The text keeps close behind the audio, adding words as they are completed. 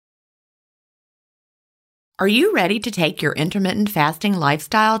Are you ready to take your intermittent fasting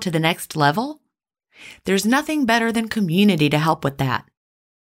lifestyle to the next level? There's nothing better than community to help with that.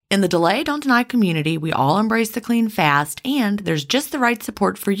 In the Delay Don't Deny community, we all embrace the clean fast, and there's just the right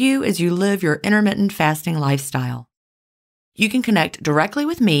support for you as you live your intermittent fasting lifestyle. You can connect directly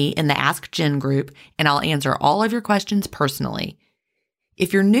with me in the Ask Jen group, and I'll answer all of your questions personally.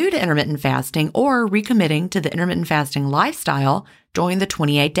 If you're new to intermittent fasting or recommitting to the intermittent fasting lifestyle, join the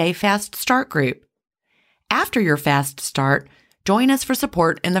 28-Day Fast Start group. After your fast start, join us for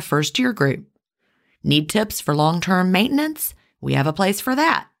support in the First Year group. Need tips for long-term maintenance? We have a place for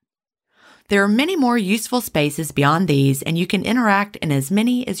that. There are many more useful spaces beyond these, and you can interact in as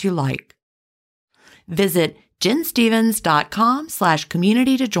many as you like. Visit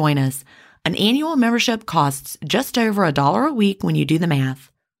jenstevens.com/community to join us. An annual membership costs just over $1 a week when you do the math.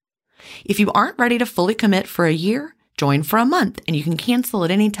 If you aren't ready to fully commit for a year, join for a month and you can cancel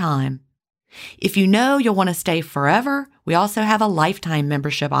at any time. If you know you'll want to stay forever, we also have a lifetime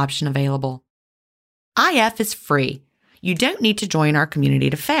membership option available. IF is free. You don't need to join our community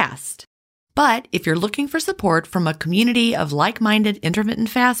to fast. But if you're looking for support from a community of like-minded intermittent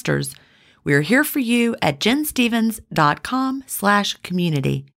fasters, we're here for you at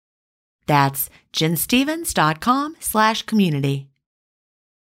jenstevens.com/community. That's jenstevens.com/community.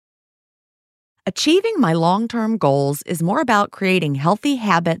 Achieving my long-term goals is more about creating healthy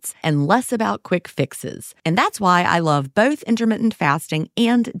habits and less about quick fixes. And that's why I love both intermittent fasting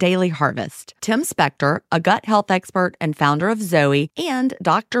and Daily Harvest. Tim Spector, a gut health expert and founder of Zoe, and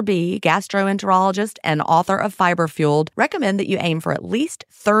Dr. B, gastroenterologist and author of Fiber Fueled, recommend that you aim for at least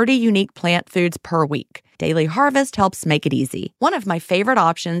 30 unique plant foods per week. Daily Harvest helps make it easy. One of my favorite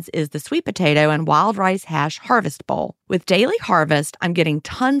options is the sweet potato and wild rice hash harvest bowl. With Daily Harvest, I'm getting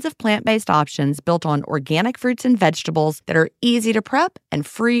tons of plant-based options built on organic fruits and vegetables that are easy to prep and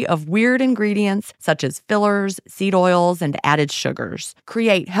free of weird ingredients such as fillers, seed oils, and added sugars.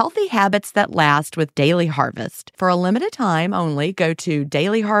 Create healthy habits that last with Daily Harvest. For a limited time only, go to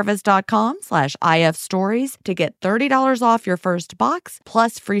dailyharvest.com/ifstories to get $30 off your first box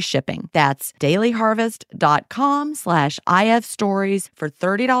plus free shipping. That's dailyharvest.com/ifstories for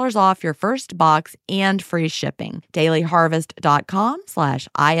 $30 off your first box and free shipping. dailyharvest.com/ifstories.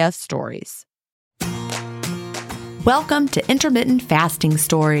 Welcome to Intermittent Fasting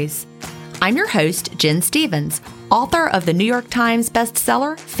Stories. I'm your host, Jen Stevens, author of the New York Times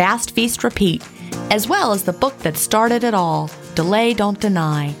bestseller, Fast, Feast, Repeat, as well as the book that started it all, Delay Don't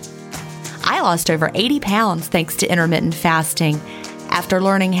Deny. I lost over 80 pounds thanks to intermittent fasting, after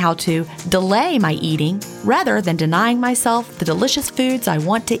learning how to delay my eating rather than denying myself the delicious foods I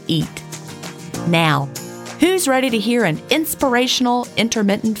want to eat. Now, who's ready to hear an inspirational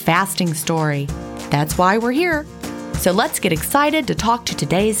intermittent fasting story? That's why we're here. So let's get excited to talk to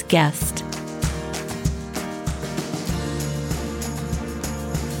today's guest.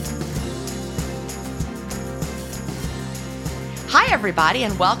 Hi, everybody,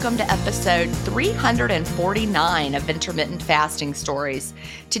 and welcome to episode 349 of Intermittent Fasting Stories.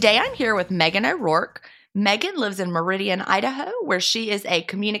 Today, I'm here with Megan O'Rourke. Megan lives in Meridian, Idaho, where she is a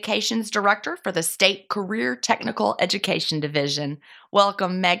communications director for the State Career Technical Education Division.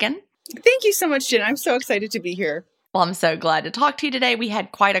 Welcome, Megan. Thank you so much, Jen. I'm so excited to be here. Well, I'm so glad to talk to you today. We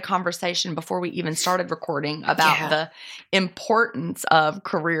had quite a conversation before we even started recording about the importance of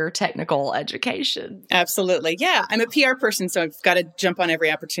career technical education. Absolutely. Yeah, I'm a PR person, so I've got to jump on every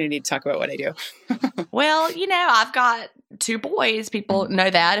opportunity to talk about what I do. Well, I've got 2 boys. People know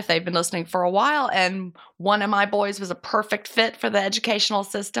that if they've been listening for a while. And one of my boys was a perfect fit for the educational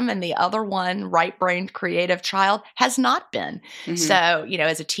system. And the other one, right-brained, creative child, has not been. Mm-hmm. So,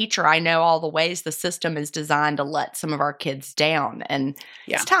 as a teacher, I know all the ways the system is designed to let some of our kids down. And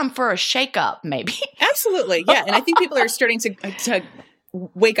it's time for a shake-up, maybe. Absolutely. Yeah. And I think people are starting to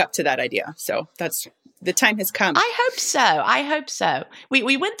wake up to that idea. So the time has come. I hope so.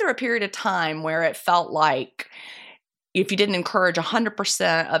 We went through a period of time where it felt like if you didn't encourage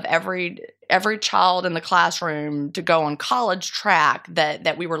 100% of every child in the classroom to go on college track,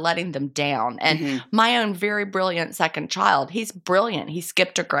 that we were letting them down. And my own very brilliant second child, he's brilliant. He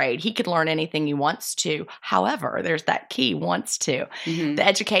skipped a grade. He could learn anything he wants to. However, there's that key, wants to. The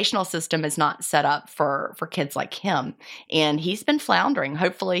educational system is not set up for kids like him. And he's been floundering.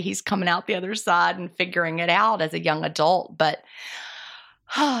 Hopefully he's coming out the other side and figuring it out as a young adult. But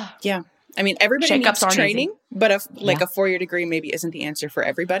yeah. I mean, everybody needs training, but a 4-year degree maybe isn't the answer for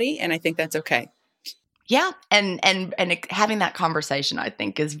everybody. And I think that's okay. Yeah. And having that conversation, I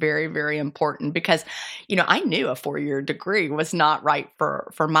think, is very, very important because, I knew a 4-year degree was not right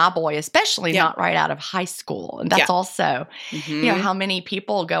for my boy, especially not right out of high school. And that's also, how many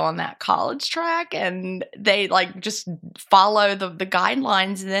people go on that college track and they like just follow the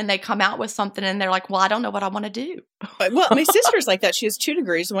guidelines and then they come out with something and they're like, well, I don't know what I want to do. Well, my sister's like that. She has 2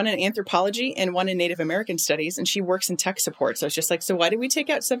 degrees, one in anthropology and one in Native American studies, and she works in tech support. So it's just like, so why did we take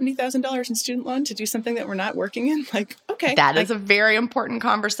out $70,000 in student loan to do something that we're not working in? Like, okay. That is a very important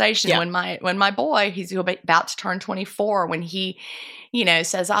conversation. Yeah. When my boy, he's about to turn 24, when he,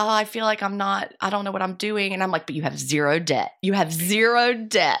 says, oh, I feel like I don't know what I'm doing. And I'm like, but you have 0 debt. You have 0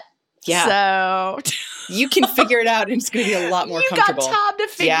 debt. Yeah. So you can figure it out and it's going to be a lot more comfortable. You got time to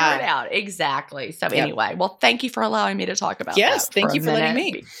figure it out. Exactly. So anyway, well, thank you for allowing me to talk about that. Yes, thank you for letting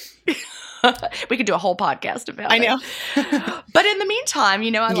me. We could do a whole podcast about it. I know. But in the meantime,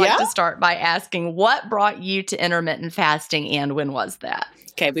 I like to start by asking, what brought you to intermittent fasting and when was that?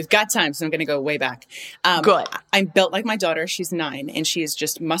 Okay, we've got time, so I'm going to go way back. Good. I'm built like my daughter. She's 9, and she is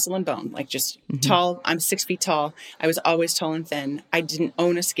just muscle and bone, like just tall. I'm 6 feet tall. I was always tall and thin. I didn't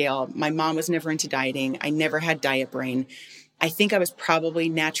own a scale. My mom was never into dieting. I never had diet brain. I think I was probably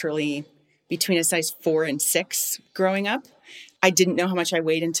naturally between a size 4 and 6 growing up. I didn't know how much I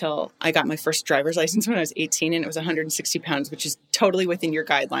weighed until I got my first driver's license when I was 18, and it was 160 pounds, which is totally within your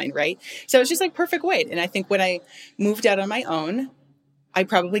guideline, right? So it was just like perfect weight. And I think when I moved out on my own, I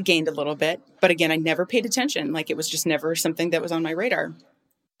probably gained a little bit, but again, I never paid attention. Like it was just never something that was on my radar.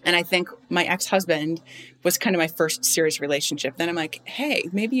 And I think my ex-husband was kind of my first serious relationship. Then I'm like, hey,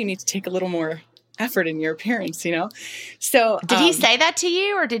 maybe you need to take a little more effort in your appearance, So did he say that to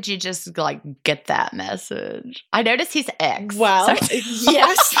you, or did you just like get that message? I noticed he's ex. Well,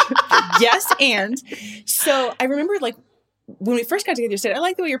 yes. And so I remember like, when we first got together, you said, I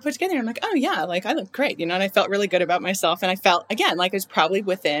like the way you're put together. And I'm like, oh yeah, like I look great, and I felt really good about myself. And I felt, again, like I was probably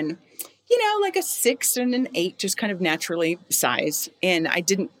within, like a 6 and an 8, just kind of naturally size. And I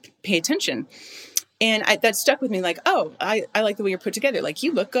didn't pay attention. And that stuck with me like, oh, I like the way you're put together. Like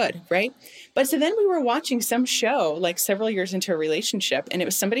you look good, right? But so then we were watching some show like several years into a relationship, and it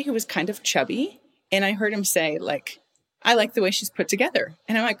was somebody who was kind of chubby. And I heard him say like, I like the way she's put together.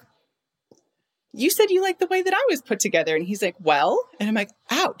 And I'm like, you said you like the way that I was put together. And he's like, well, and I'm like,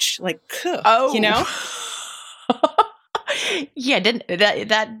 ouch, like, oh, yeah.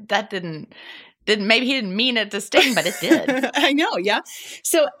 That didn't, maybe he didn't mean it to sting, but it did. I know. Yeah.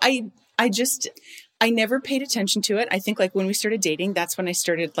 So I never paid attention to it. I think like when we started dating, that's when I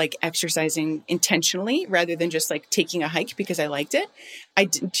started like exercising intentionally rather than just like taking a hike because I liked it.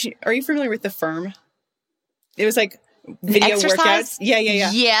 Are you familiar with The Firm? It was like video workouts. Yeah.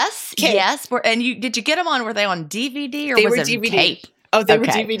 Yes. Kay. Yes. And did you get them on? Were they on DVD or they was were it DVD. tape? Oh, they were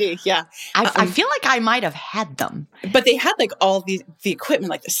DVD. Yeah. I feel like I might have had them. But they had like all the equipment,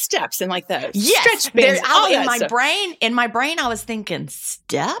 like the steps and like the stretch bands. In my brain, I was thinking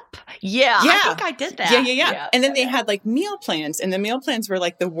step. Yeah. I think I did that. Yeah. And then they had like meal plans, and the meal plans were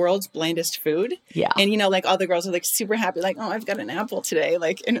like the world's blandest food. Yeah. And like all the girls are like super happy, like, oh, I've got an apple today.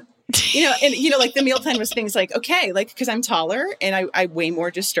 Like, and like the meal plan was things like, okay, like, cause I'm taller and I weigh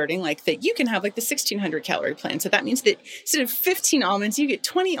more just starting, like that you can have like the 1,600 calorie plan. So that means that instead of 15 almonds, you get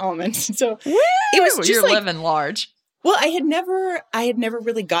 20 almonds. So it was just you're living large. Well, I had never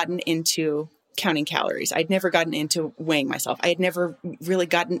really gotten into counting calories. I'd never gotten into weighing myself. I had never really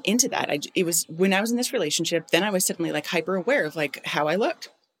gotten into that. It was when I was in this relationship, then I was suddenly like hyper aware of like how I looked.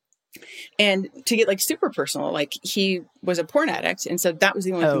 And to get like super personal, like he was a porn addict. And so that was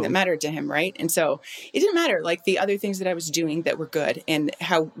the only thing that mattered to him. Right. And so it didn't matter like the other things that I was doing that were good, and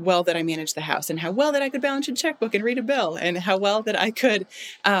how well that I managed the house, and how well that I could balance a checkbook and read a bill, and how well that I could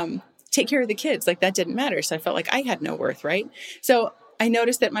take care of the kids. Like that didn't matter. So I felt like I had no worth. Right. So I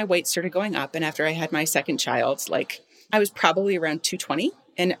noticed that my weight started going up. And after I had my second child, like I was probably around 220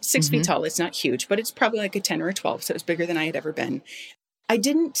 and 6 feet tall. It's not huge, but it's probably like a 10 or a 12. So it was bigger than I had ever been.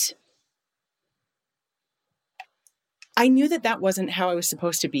 I knew that wasn't how I was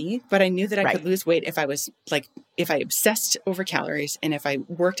supposed to be, but I knew that I could lose weight if I obsessed over calories and if I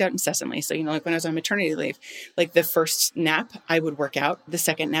worked out incessantly. So, like when I was on maternity leave, like the first nap I would work out, the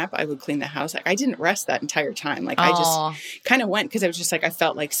second nap I would clean the house. Like I didn't rest that entire time. Like I just kind of went because I was just like, I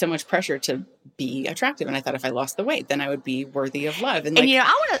felt like so much pressure to be attractive. And I thought if I lost the weight, then I would be worthy of love. And I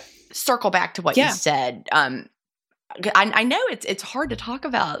want to circle back to what you said. I know it's hard to talk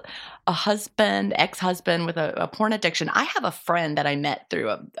about a ex-husband with a porn addiction. I have a friend that I met through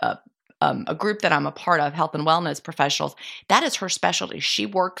a group that I'm a part of, health and wellness professionals. That is her specialty. She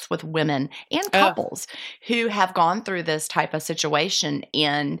works with women and couples who have gone through this type of situation.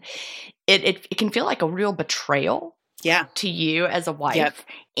 And it can feel like a real betrayal to you as a wife. Yep.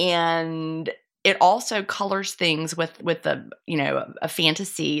 And it also colors things with a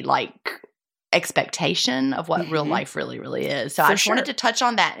fantasy like expectation of what real life really, really is. So I just wanted to touch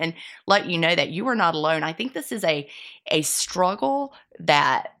on that and let you know that you are not alone. I think this is a struggle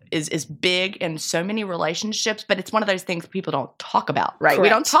that is big in so many relationships, but it's one of those things people don't talk about, right? Correct. We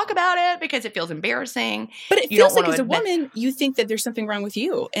don't talk about it because it feels embarrassing. But it feels like as a woman, you think that there's something wrong with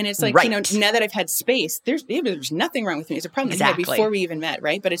you. And it's like, now that I've had space, there's nothing wrong with me. It's a problem that we had before we even met,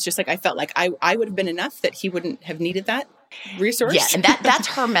 right? But it's just like, I felt like I would have been enough that he wouldn't have needed that resource. Yeah, and that's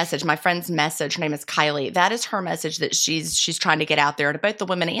her message. My friend's message, her name is Kylie. That is her message that she's trying to get out there to both the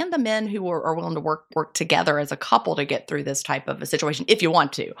women and the men who are willing to work together as a couple to get through this type of a situation if you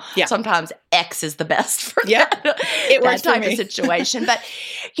want to. Yeah. Sometimes X is the best for it works that type for me. of situation. But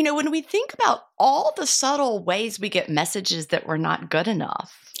when we think about all the subtle ways we get messages that we're not good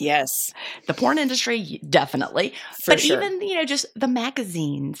enough. Yes. The porn industry, definitely. But even, just the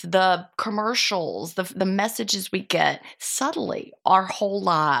magazines, the commercials, the messages we get subtly our whole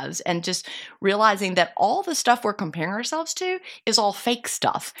lives, and just realizing that all the stuff we're comparing ourselves to is all fake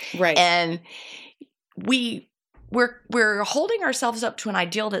stuff. Right. And we're holding ourselves up to an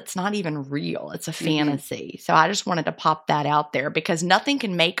ideal that's not even real. It's a fantasy. So I just wanted to pop that out there because nothing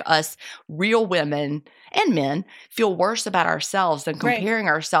can make us real women and men feel worse about ourselves than comparing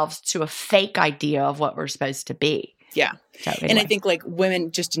ourselves to a fake idea of what we're supposed to be. Yeah. So anyway. And I think like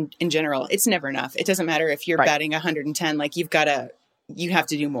women just in general, it's never enough. It doesn't matter if you're batting 110, like you have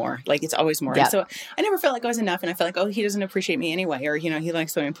to do more. Like it's always more. Yep. And so I never felt like I was enough. And I felt like, oh, he doesn't appreciate me anyway. Or, he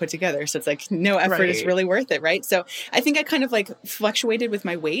likes what I put together. So it's like no effort is really worth it. Right. So I think I kind of like fluctuated with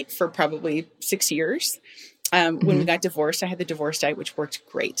my weight for probably 6 years. When we got divorced, I had the divorce diet, which worked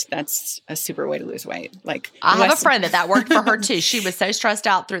great. That's a super way to lose weight. Like I have a friend that worked for her too. She was so stressed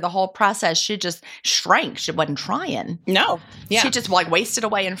out through the whole process. She just shrank. She wasn't trying. No. Yeah. She just wasted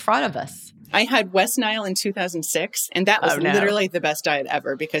away in front of us. I had West Nile in 2006, and that was literally the best diet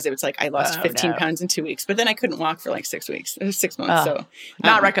ever because it was like I lost 15 pounds in 2 weeks, but then I couldn't walk for like 6 weeks. It was 6 months. So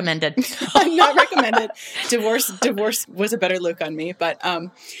not recommended. Not recommended. Divorce was a better look on me, but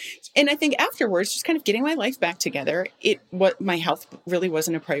and I think afterwards, just kind of getting my life back together, my health really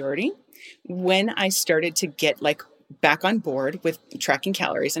wasn't a priority. When I started to get like back on board with tracking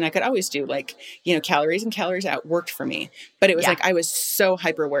calories, and I could always do like, calories in, calories out worked for me, but it was like, I was so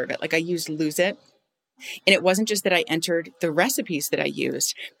hyper aware of it. Like I used Lose It. And it wasn't just that I entered the recipes that I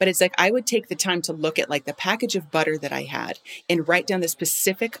used, but it's like, I would take the time to look at like the package of butter that I had and write down the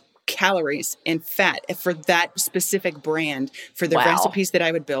specific calories and fat for that specific brand for the recipes that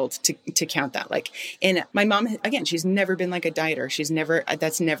I would build to count that. Like, and my mom, again, she's never been like a dieter.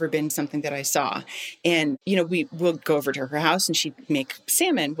 That's never been something that I saw. And, we will go over to her house and she'd make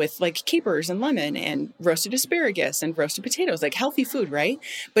salmon with like capers and lemon and roasted asparagus and roasted potatoes, like healthy food. Right.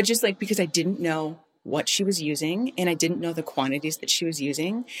 But just like, because I didn't know what she was using and I didn't know the quantities that she was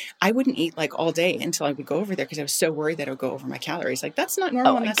using, I wouldn't eat like all day until I would go over there because I was so worried that I would go over my calories. Like that's not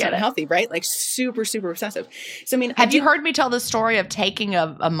normal and that's not healthy, right? Like super, super obsessive. So I mean, have you heard me tell the story of taking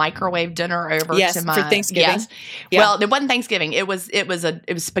a microwave dinner over to my for Thanksgiving? Yes. Yeah. Well, it wasn't Thanksgiving. It was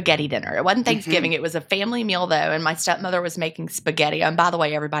spaghetti dinner. It wasn't Thanksgiving. It was a family meal though, and my stepmother was making spaghetti. And by the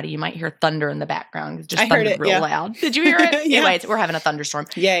way, everybody, you might hear thunder in the background. Just thunder real loud. Did you hear it? Anyways, we're having a thunderstorm.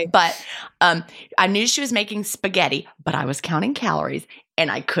 Yay! But I knew she was making spaghetti, but I was counting calories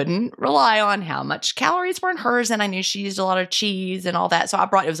and I couldn't rely on how much calories were in hers. And I knew she used a lot of cheese and all that. So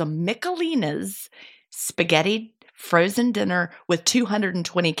it was a Michelina's spaghetti frozen dinner with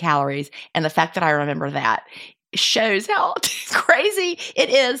 220 calories. And the fact that I remember that shows how crazy it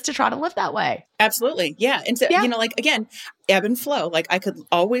is to try to live that way. Absolutely. Yeah. And so, like, again, ebb and flow. Like I could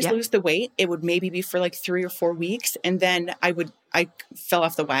always lose the weight. It would maybe be for like 3 or 4 weeks. And then I fell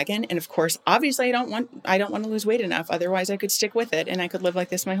off the wagon. And of course, obviously I don't want to lose weight enough. Otherwise I could stick with it and I could live like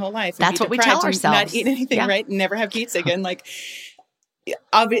this my whole life. That's what we tell ourselves. Not eat anything, right? Never have pizza again. Like,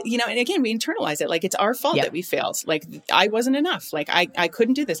 and again, we internalize it. Like it's our fault that we failed. Like I wasn't enough. Like I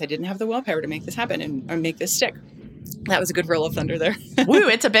couldn't do this. I didn't have the willpower to make this happen or make this stick. That was a good roll of thunder there. Woo,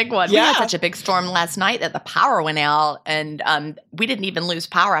 it's a big one. Yeah. We had such a big storm last night that the power went out and we didn't even lose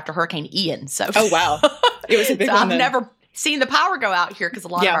power after Hurricane Ian. So, oh, wow. It was a big one. I've never seen the power go out here because a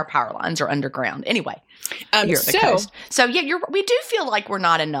lot of our power lines are underground. Anyway, here at the coast. So, we do feel like we're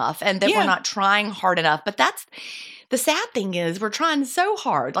not enough and that we're not trying hard enough. But that's the sad thing is we're trying so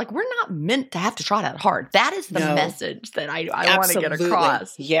hard. Like we're not meant to have to try that hard. That is the message that I want to get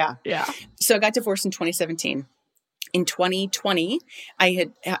across. Yeah. Yeah. So I got divorced in 2017. In 2020,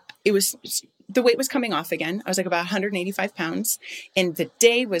 it was the weight was coming off again. I was like about 185 pounds. And the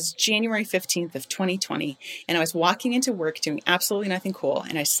day was January 15th of 2020. And I was walking into work doing absolutely nothing cool.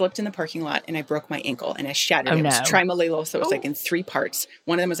 And I slipped in the parking lot and I broke my ankle and I shattered it. It was trimalleolar. So it was like in 3 parts.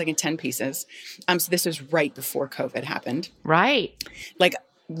 One of them was like in 10 pieces. So this was right before COVID happened. Right. Like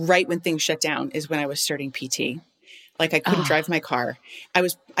right when things shut down is when I was starting PT. Like I couldn't drive my car.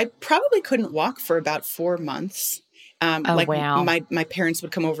 I probably couldn't walk for about 4 months. Wow. My parents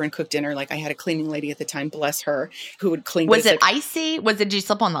would come over and cook dinner. Like I had a cleaning lady at the time, bless her, who would clean. Was it icy? Did you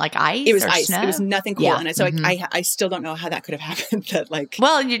slip on like ice? It was or ice. snow? It was nothing cool. Yeah. And so I still don't know how that could have happened.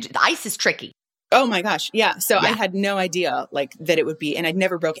 The ice is tricky. Oh my gosh. Yeah. So I had no idea like that it would be, and I'd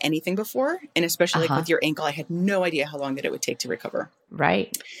never broke anything before. And especially like with your ankle, I had no idea how long that it would take to recover.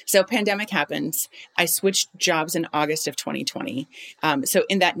 Right. So pandemic happens. I switched jobs in August of 2020. So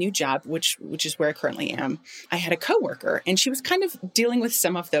in that new job, which is where I currently am, I had a coworker and she was kind of dealing with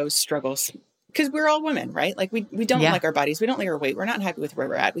some of those struggles. Because we're all women, right? Like we don't like our bodies. We don't like our weight. We're not happy with where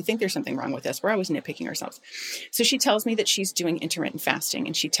we're at. We think there's something wrong with us. We're always nitpicking ourselves. So she tells me that she's doing intermittent fasting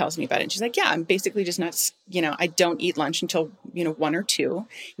and she tells me about it. And she's like, yeah, I'm basically just not, I don't eat lunch until, 1 or 2.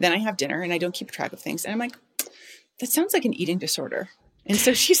 Then I have dinner and I don't keep track of things. And I'm like, that sounds like an eating disorder. And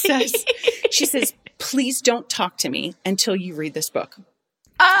so she says, please don't talk to me until you read this book.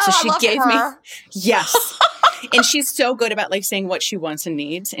 Oh, so she gave me, yes. And she's so good about like saying what she wants and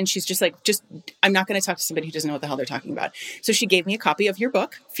needs. And she's just like, I'm not going to talk to somebody who doesn't know what the hell they're talking about. So she gave me a copy of your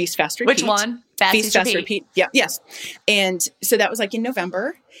book, Feast, Fast, Repeat. Which one? Feast, Fast, Repeat. Yeah. Yes. And so that was like in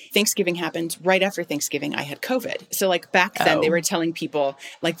November. Thanksgiving happened. Right after Thanksgiving, I had COVID. So like back then they were telling people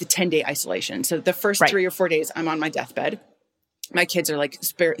like the 10-day isolation. So the first 3 or 4 days I'm on my deathbed. My kids are like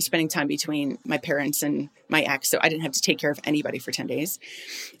spending time between my parents and my ex. So I didn't have to take care of anybody for 10 days.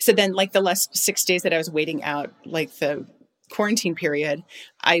 So then like the last 6 days that I was waiting out, like the quarantine period,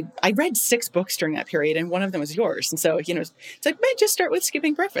 I read 6 books during that period. And one of them was yours. And so, it's like, man, just start with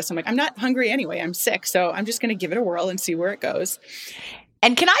skipping breakfast. I'm like, I'm not hungry anyway. I'm sick. So I'm just going to give it a whirl and see where it goes.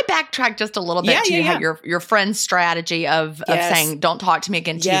 And can I backtrack just a little bit to how your friend's strategy of saying, don't talk to me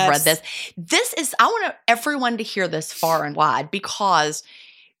again until you've read this. This is, I want everyone to hear this far and wide because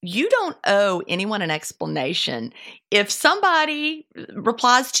you don't owe anyone an explanation. If somebody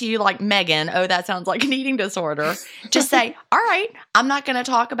replies to you like Megan, oh, that sounds like an eating disorder, just say, all right, I'm not going to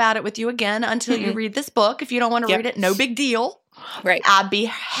talk about it with you again until you read this book. If you don't want to read it, no big deal. Right. I'd be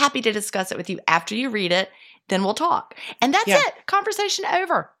happy to discuss it with you after you read it. Then we'll talk. And that's it. Conversation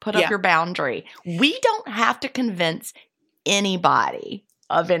over. Put up your boundary. We don't have to convince anybody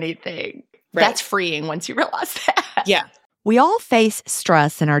of anything. Right. That's freeing once you realize that. Yeah. We all face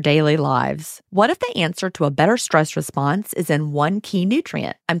stress in our daily lives. What if the answer to a better stress response is in one key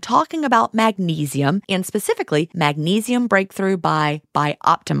nutrient? I'm talking about magnesium, and specifically Magnesium Breakthrough by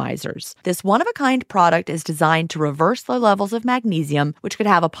Bioptimizers. This one-of-a-kind product is designed to reverse low levels of magnesium, which could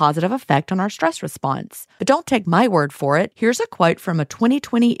have a positive effect on our stress response. But don't take my word for it. Here's a quote from a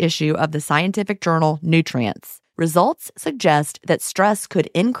 2020 issue of the scientific journal Nutrients. Results suggest that stress could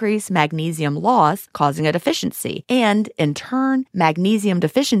increase magnesium loss, causing a deficiency. And, in turn, magnesium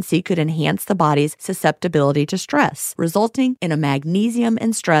deficiency could enhance the body's susceptibility to stress, resulting in a magnesium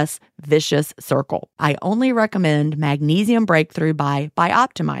and stress vicious circle. I only recommend Magnesium Breakthrough by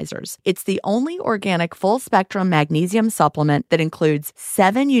Bioptimizers. It's the only organic full-spectrum magnesium supplement that includes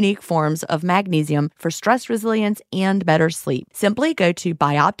 7 unique forms of magnesium for stress resilience and better sleep. Simply go to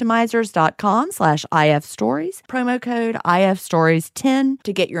bioptimizers.com/ifstories, promo code IFStories10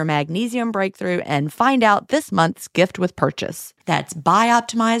 to get your Magnesium Breakthrough and find out this month's gift with purchase. That's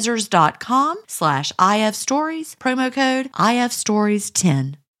bioptimizers.com/IFstories, promo code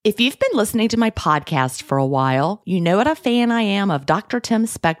IFStories10. If you've been listening to my podcast for a while, you know what a fan I am of Dr. Tim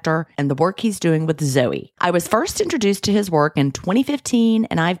Spector and the work he's doing with Zoe. I was first introduced to his work in 2015,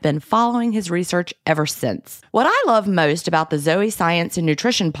 and I've been following his research ever since. What I love most about the Zoe Science and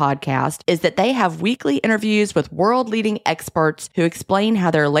Nutrition podcast is that they have weekly interviews with world-leading experts who explain how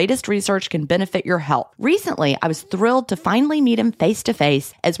their latest research can benefit your health. Recently, I was thrilled to finally meet him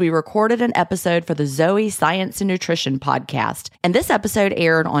face-to-face as we recorded an episode for the Zoe Science and Nutrition podcast, and this episode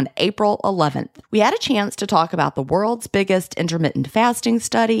aired on April 11th. We had a chance to talk about the world's biggest intermittent fasting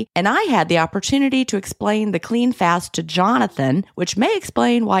study, and I had the opportunity to explain the clean fast to Jonathan, which may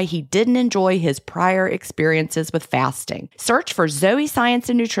explain why he didn't enjoy his prior experiences with fasting. Search for Zoe Science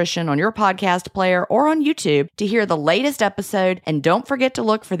and Nutrition on your podcast player or on YouTube to hear the latest episode, and don't forget to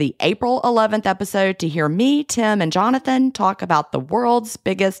look for the April 11th episode to hear me, Tim, and Jonathan talk about the world's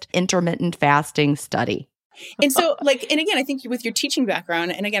biggest intermittent fasting study. And so like, and again, I think with your teaching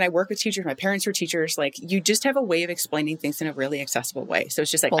background, and again, I work with teachers, my parents were teachers, like you just have a way of explaining things in a really accessible way. So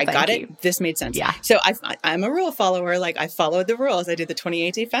it's just like, Well, I got thank you. it. This made sense. Yeah. So I'm a rule follower. Like I followed the rules. I did the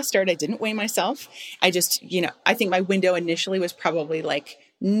 28-day fast start. I didn't weigh myself. I just, I think my window initially was probably like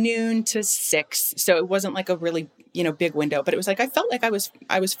noon to 6. So it wasn't like a really, big window, but it was like, I felt like I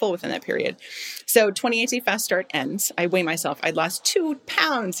was full within that period. So 28-day fast start ends. I weigh myself. I'd lost 2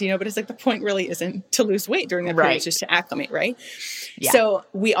 pounds, but it's like the point really isn't to lose weight during that period. It's just to acclimate. Right. Yeah. So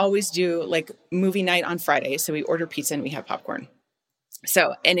we always do like movie night on Friday. So we order pizza and we have popcorn.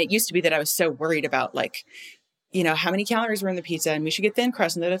 So, and it used to be that I was so worried about like, how many calories were in the pizza and we should get thin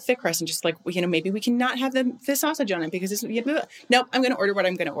crust and then a thick crust and just like, maybe we can not have the sausage on it because this, nope, I'm going to order what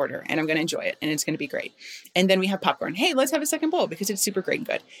I'm going to order and I'm going to enjoy it and it's going to be great. And then we have popcorn. Hey, let's have a second bowl because it's super great and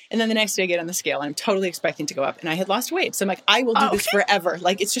good. And then the next day I get on the scale and I'm totally expecting to go up and I had lost weight. So I'm like, I will do this forever.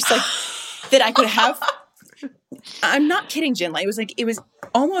 Like, it's just like that I could have, I'm not kidding, Jen. Like, it was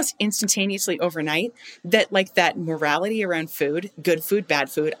almost instantaneously overnight that like that morality around food, good food, bad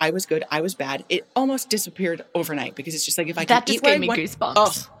food, I was good, I was bad. It almost disappeared overnight because it's just like, if I can eat what I want,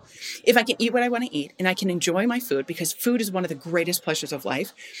 goosebumps. If I can eat what I want to eat and I can enjoy my food because food is one of the greatest pleasures of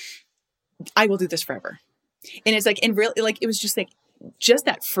life, I will do this forever. And it's like, and really like, it was just like, just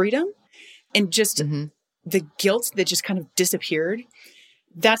that freedom and just the guilt that just kind of disappeared.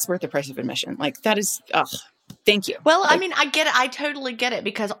 That's worth the price of admission. Like that is, thank you. Well, I mean, I get it. I totally get it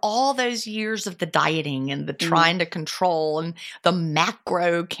because all those years of the dieting and the trying to control and the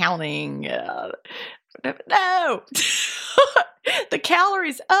macro counting, no, the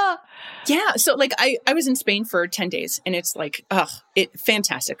calories, Yeah. So like I was in Spain for 10 days and it's like,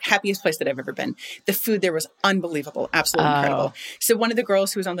 fantastic. Happiest place that I've ever been. The food there was unbelievable. Absolutely incredible. So one of the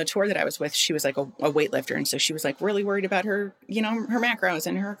girls who was on the tour that I was with, she was like a weightlifter. And so she was like really worried about her, her macros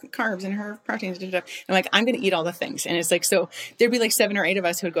and her carbs and her proteins. I'm like, I'm going to eat all the things. And it's like, so there'd be like 7 or 8 of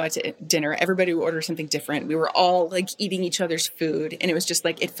us who would go out to dinner. Everybody would order something different. We were all like eating each other's food. And it was just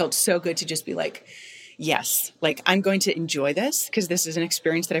like, it felt so good to just be like, yes, like I'm going to enjoy this because this is an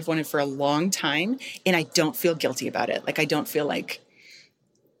experience that I've wanted for a long time and I don't feel guilty about it. Like I don't feel like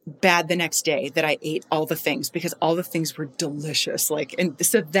bad the next day that I ate all the things because all the things were delicious. Like, and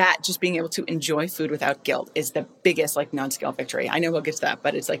so that just being able to enjoy food without guilt is the biggest like non-scale victory. I know we'll get to that,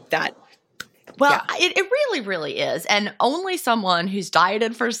 but it's like that. Well, yeah. It really, really is. And only someone who's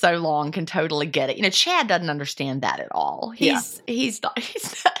dieted for so long can totally get it. Chad doesn't understand that at all. He's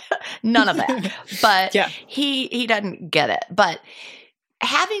none of that. But he doesn't get it. But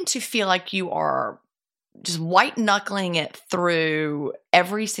having to feel like you are just white knuckling it through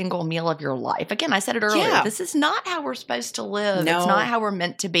every single meal of your life. Again, I said it earlier. Yeah. This is not how we're supposed to live. No. It's not how we're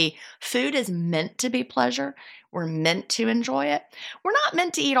meant to be. Food is meant to be pleasure. We're meant to enjoy it. We're not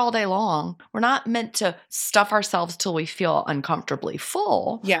meant to eat all day long. We're not meant to stuff ourselves till we feel uncomfortably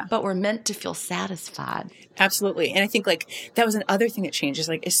full. Yeah. But we're meant to feel satisfied. Absolutely. And I think like that was another thing that changed is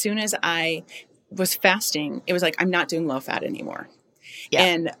like as soon as I was fasting, it was like I'm not doing low fat anymore. Yeah.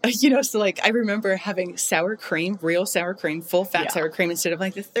 And, so like I remember having sour cream, real sour cream, full fat sour cream instead of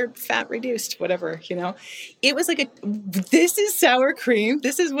like the third fat reduced, whatever, It was like this is sour cream.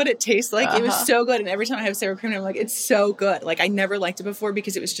 This is what it tastes like. It was so good. And every time I have sour cream, I'm like, it's so good. Like I never liked it before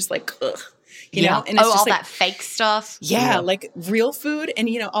because it was just like, ugh. And it's just all like, that fake stuff. Yeah, like real food. And,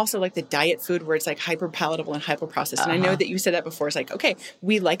 also like the diet food where it's like hyper palatable and hyper processed. And I know that you said that before. It's like, okay,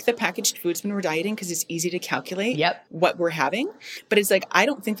 we like the packaged foods when we're dieting because it's easy to calculate what we're having. But it's like, I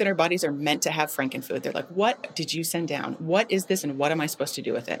don't think that our bodies are meant to have frankenfood. They're like, what did you send down? What is this? And what am I supposed to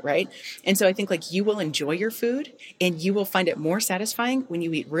do with it? Right. And so I think like you will enjoy your food and you will find it more satisfying when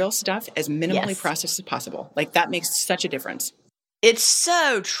you eat real stuff as minimally processed as possible. Like that makes such a difference. It's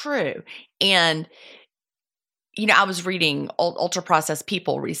so true. And, I was reading Ultra Processed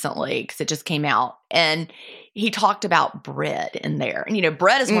People recently because it just came out. And he talked about bread in there. And,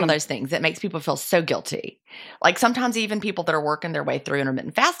 bread is one of those things that makes people feel so guilty. Like sometimes even people that are working their way through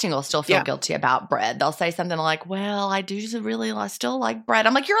intermittent fasting will still feel guilty about bread. They'll say something like, well, I still like bread.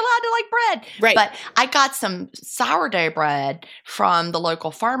 I'm like, you're allowed to like bread. Right. But I got some sourdough bread from the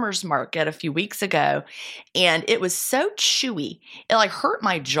local farmer's market a few weeks ago. And it was so chewy. It like hurt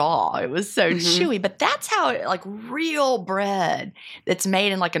my jaw. It was so chewy. But that's how it, like real bread that's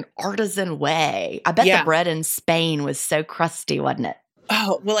made in like an artisan way. I bet the bread in Spain was so crusty, wasn't it?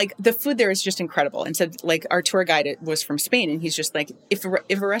 Oh, well, like the food there is just incredible. And so like our tour guide was from Spain, and he's just like, if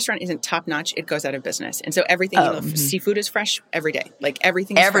a restaurant isn't top notch, it goes out of business. And so everything, seafood is fresh every day. Like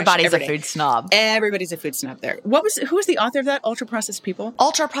everything is Everybody's fresh every a day. food snob. Everybody's a food snob there. Who was the author of that? Ultra Processed People?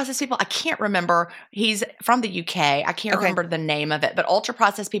 Ultra Processed People. I can't remember. He's from the UK. I can't remember the name of it, but Ultra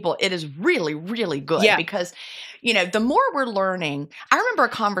Processed People, it is really, really good because, the more we're learning, I remember a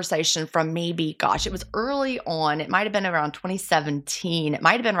conversation from maybe, it was early on. It might've been around 2017. It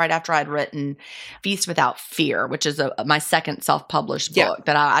might've been right after I'd written Feast Without Fear, which is my second self-published book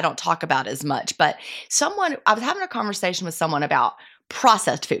that I don't talk about as much, but I was having a conversation with someone about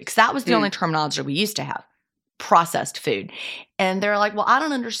processed food because that was the only terminology we used to have. Processed food. And they're like, well, I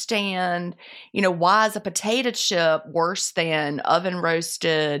don't understand, why is a potato chip worse than oven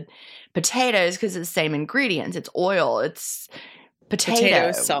roasted potatoes? Because it's the same ingredients. It's oil. It's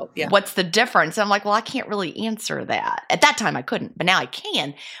potato, salt. Yeah. What's the difference? And I'm like, well, I can't really answer that. At that time I couldn't, but now I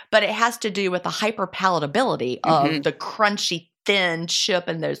can. But it has to do with the hyperpalatability of the crunchy thin chip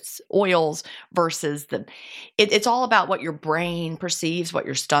and those oils versus it's all about what your brain perceives, what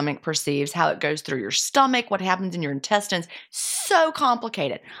your stomach perceives, how it goes through your stomach, what happens in your intestines. So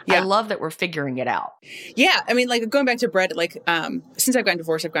complicated. Yeah. I love that we're figuring it out. Yeah. I mean, like going back to bread, like since I've gotten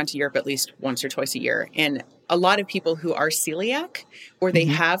divorced, I've gone to Europe at least once or twice a year. And a lot of people who are celiac or they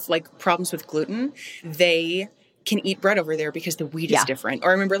have like problems with gluten, they can eat bread over there because the wheat is different. Or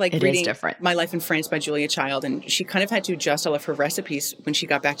I remember like reading My Life in France by Julia Child, and she kind of had to adjust all of her recipes when she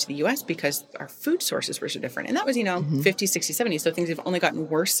got back to the US because our food sources were so different. And that was, 50, 60, 70. So things have only gotten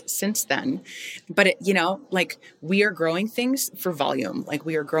worse since then. But, like we are growing things for volume. Like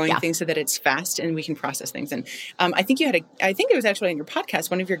we are growing things so that it's fast and we can process things. And I think it was actually on your podcast,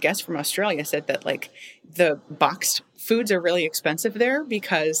 one of your guests from Australia said that like the boxed foods are really expensive there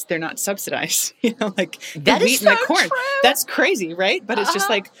because they're not subsidized, like the wheat and the corn. True. That's crazy, right? But it's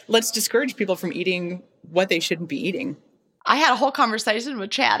just like, let's discourage people from eating what they shouldn't be eating. I had a whole conversation with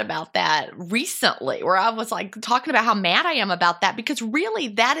Chad about that recently where I was like talking about how mad I am about that because really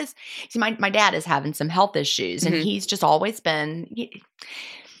that is, my dad is having some health issues and he's just always been,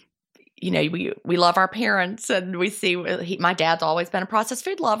 we love our parents and we see my dad's always been a processed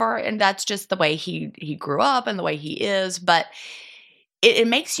food lover and that's just the way he grew up and the way he is. But it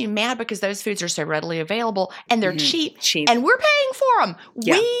makes you mad because those foods are so readily available and they're cheap and we're paying for them.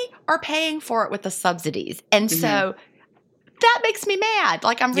 Yeah. We are paying for it with the subsidies. And so that makes me mad.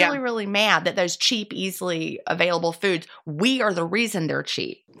 Like I'm really, really mad that those cheap, easily available foods, we are the reason they're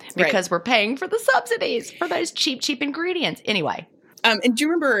cheap because we're paying for the subsidies for those cheap ingredients. Anyway. And do you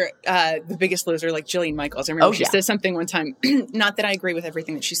remember The Biggest Loser, like Jillian Michaels? I remember she said something one time, not that I agree with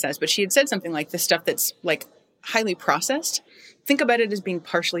everything that she says, but she had said something like the stuff that's like highly processed, think about it as being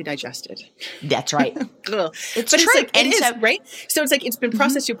partially digested. That's right. It's true. It's like, it is, right? So it's like it's been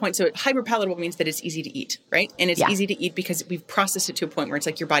processed to a point. So hyperpalatable means that it's easy to eat, right? And it's easy to eat because we've processed it to a point where it's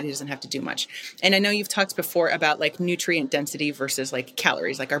like your body doesn't have to do much. And I know you've talked before about like nutrient density versus like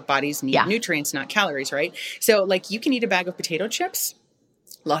calories. Like our bodies need nutrients, not calories, right? So like you can eat a bag of potato chips,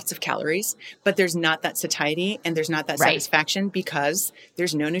 lots of calories, but there's not that satiety and there's not that satisfaction because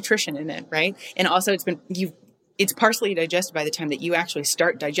there's no nutrition in it, right? And also it's partially digested by the time that you actually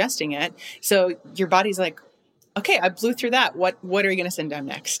start digesting it. So your body's like, okay, I blew through that. What are you going to send down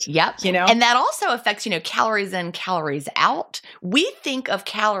next? Yep. And that also affects, calories in, calories out. We think of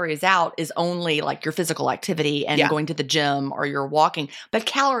calories out as only like your physical activity and going to the gym or you're walking. But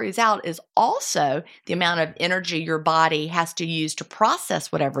calories out is also the amount of energy your body has to use to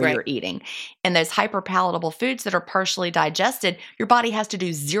process whatever you're eating. And those hyperpalatable foods that are partially digested, your body has to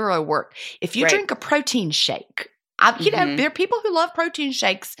do zero work. If you drink a protein shake, there are people who love protein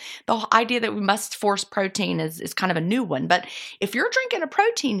shakes. The idea that we must force protein is kind of a new one. But if you're drinking a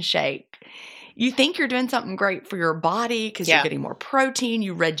protein shake, you think you're doing something great for your body because you're getting more protein.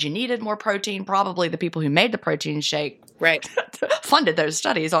 You read you needed more protein. Probably the people who made the protein shake funded those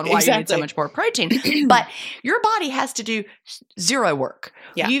studies on why you need so much more protein. But your body has to do zero work.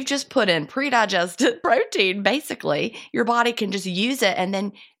 Yeah. You've just put in pre-digested protein, basically. Your body can just use it and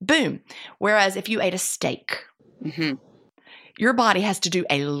then boom. Whereas if you ate a steak, your body has to do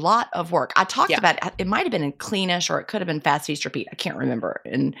a lot of work. I talked about it might have been in Cleanish or it could have been Fast, Feast, Repeat. I can't remember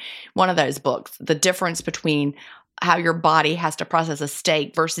in one of those books, the difference between how your body has to process a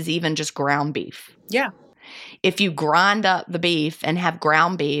steak versus even just ground beef. Yeah. If you grind up the beef and have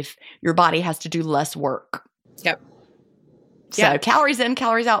ground beef, your body has to do less work. Yep. So calories in,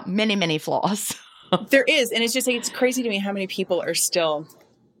 calories out, many, many flaws. There is. And it's just like, it's crazy to me how many people are still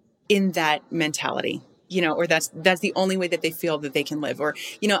in that mentality. Or that's the only way that they feel that they can live. Or,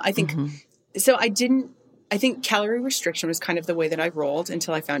 I think, so I didn't I think calorie restriction was kind of the way that I rolled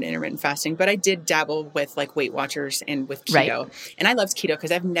until I found intermittent fasting. But I did dabble with like Weight Watchers and with keto. Right. And I loved keto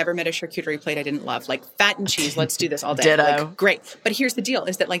because I've never met a charcuterie plate I didn't love. Like fat and cheese, let's do this all day. Ditto. Like, great. But here's the deal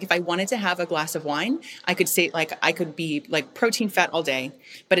is that like if I wanted to have a glass of wine, I could say like I could be like protein fat all day.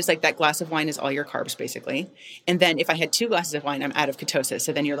 But it's like that glass of wine is all your carbs basically. And then if I had 2 glasses of wine, I'm out of ketosis.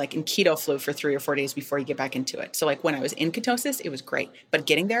 So then you're like in keto flu for 3 or 4 days before you get back into it. So like when I was in ketosis, it was great. But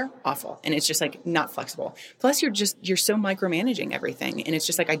getting there, awful. And it's just like not flexible. Plus you're so micromanaging everything. And it's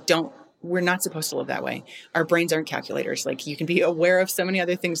just like, we're not supposed to live that way. Our brains aren't calculators. Like you can be aware of so many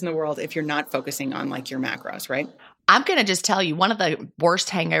other things in the world if you're not focusing on like your macros, right? I'm going to just tell you, one of the worst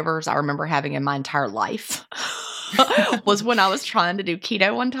hangovers I remember having in my entire life was when I was trying to do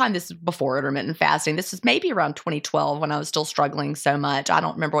keto one time. This is before intermittent fasting. This was maybe around 2012 when I was still struggling so much. I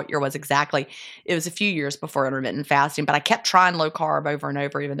don't remember what year it was exactly. It was a few years before intermittent fasting, but I kept trying low carb over and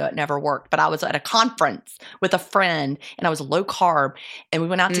over, even though it never worked. But I was at a conference with a friend and I was low carb and we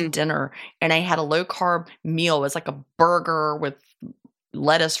went out to dinner and I had a low carb meal. It was like a burger with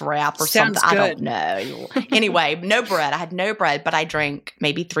lettuce wrap or Sounds something. good. I don't know. Anyway, no bread. I had no bread, but I drank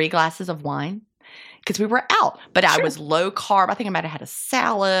maybe 3 glasses of wine because we were out. But I was low carb. I think I might have had a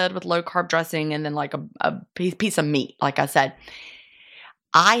salad with low carb dressing and then like a piece of meat, like I said.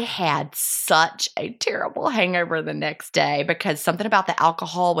 I had such a terrible hangover the next day because something about the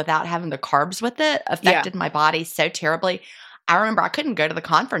alcohol without having the carbs with it affected my body so terribly. I remember I couldn't go to the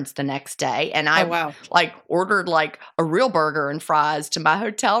conference the next day and I like ordered like a real burger and fries to my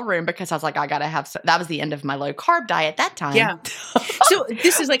hotel room because I was like, I got to have, that was the end of my low carb diet that time. Yeah. So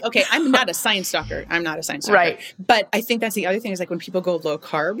this is like, okay, I'm not a science doctor. Right. But I think that's the other thing is like when people go low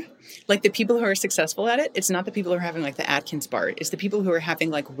carb, like the people who are successful at it, it's not the people who are having like the Atkins bar. It's the people who are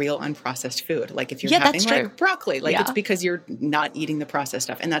having like real unprocessed food. Like if you're having like broccoli, like it's because you're not eating the processed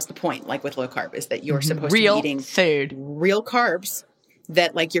stuff. And that's the point, like with low carb is that you're supposed to be eating food, real carbs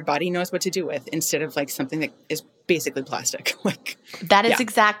that like your body knows what to do with instead of like something that is basically plastic. Like that is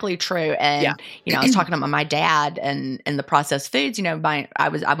exactly true. And you know, I was talking about my dad and the processed foods, you know, I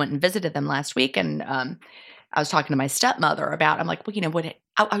went and visited them last week and I was talking to my stepmother about, I'm like, well, you know,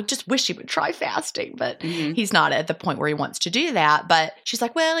 I just wish he would try fasting, but he's not at the point where he wants to do that. But she's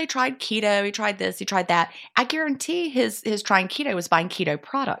like, well, he tried keto, he tried this, he tried that. I guarantee his trying keto was buying keto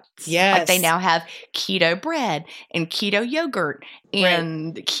products. Yes. Like they now have keto bread and keto yogurt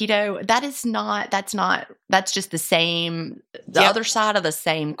and keto. That's just the same, the other side of the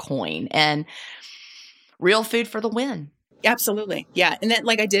same coin, and real food for the win. Absolutely. Yeah. And then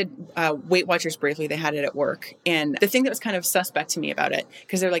like I did Weight Watchers briefly, they had it at work. And the thing that was kind of suspect to me about it,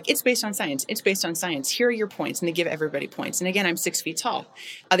 because they're like, it's based on science. It's based on science. Here are your points. And they give everybody points. And again, I'm 6 feet tall.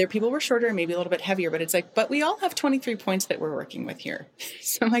 Other people were shorter and maybe a little bit heavier, but it's like, but we all have 23 points that we're working with here.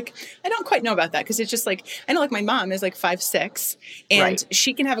 So I'm like, I don't quite know about that. Cause it's just like, I know like my mom is like 5'6" and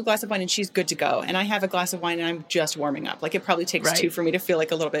she can have a glass of wine and she's good to go. And I have a glass of wine and I'm just warming up. Like it probably takes 2 for me to feel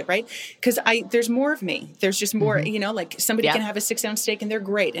like a little bit, right? Cause there's more of me. There's just more, you know, like somebody can have a 6-ounce steak and they're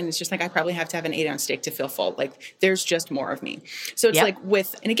great. And it's just like, I probably have to have an 8-ounce steak to feel full. Like there's just more of me. So it's like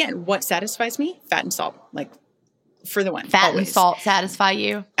and again, what satisfies me? Fat and salt, like for the win. Fat and salt satisfy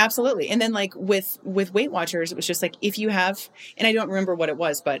you? Absolutely. And then like with Weight Watchers, it was just like, if you have, and I don't remember what it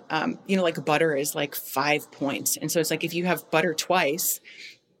was, but you know, like butter is like 5 points. And so it's like, if you have butter twice,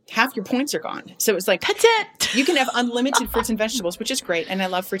 half your points are gone. So it's like, that's it. You can have unlimited fruits and vegetables, which is great. And I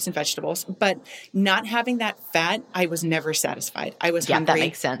love fruits and vegetables, but not having that fat, I was never satisfied. I was hungry that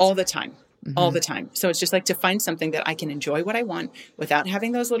makes sense. all the time, all the time. So it's just like to find something that I can enjoy what I want without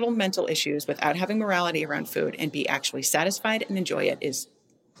having those little mental issues, without having morality around food, and be actually satisfied and enjoy it is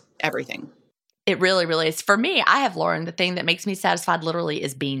everything. It really, really is. For me, I have learned the thing that makes me satisfied literally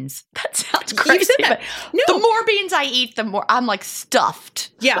is beans. That sounds crazy, but the more beans I eat, the more I'm like stuffed.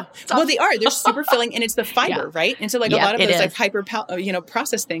 Yeah. Well, they are. They're super filling, and it's the fiber, right? And so like a lot of those like hyper,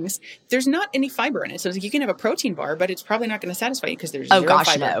 processed things, there's not any fiber in it. So it's like you can have a protein bar, but it's probably not going to satisfy you because there's zero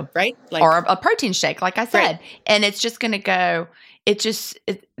fiber, no. Right? Like, or a protein shake, like I said. And it's just going to go,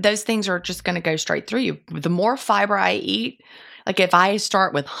 those things are just going to go straight through you. The more fiber I eat, like if I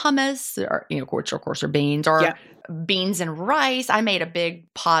start with hummus or, you know, of course, or beans or beans and rice. I made a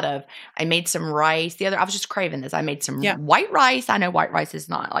big pot I made some rice. I was just craving this. I made some white rice. I know white rice is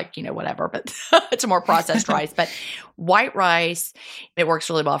not like, you know, whatever, but it's a more processed rice, but white rice, it works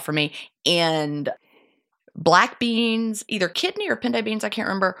really well for me. And black beans, either kidney or pinto beans, I can't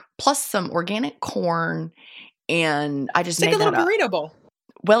remember, plus some organic corn. And I just made like a little burrito bowl.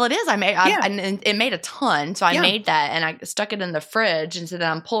 Well, it is. And it made a ton. So I made that and I stuck it in the fridge. And so then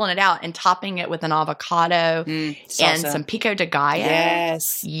I'm pulling it out and topping it with an avocado and some pico de gallo.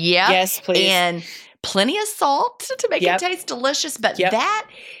 Yes. Yep. Yes, please. And plenty of salt to make it taste delicious. But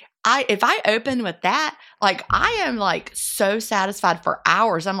if I open with that, like I am like so satisfied for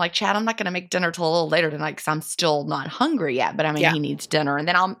hours. I'm like, Chad, I'm not going to make dinner till a little later tonight because I'm still not hungry yet. But I mean, he needs dinner, and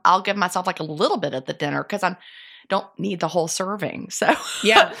then I'll give myself like a little bit at the dinner because I don't need the whole serving. So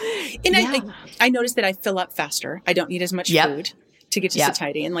and I noticed that I fill up faster. I don't need as much food to get to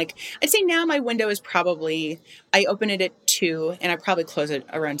satiety. And like, I'd say now my window is probably, I open it at 2 and I probably close it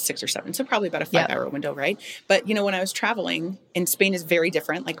around 6 or 7. So probably about a 5-hour window, right? But you know, when I was traveling, and Spain is very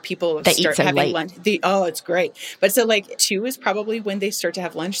different, like people start having lunch. It's great. But so like 2 is probably when they start to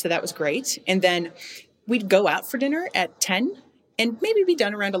have lunch. So that was great. And then we'd go out for dinner at 10 and maybe be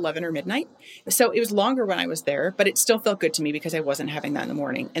done around 11 or midnight. So it was longer when I was there, but it still felt good to me because I wasn't having that in the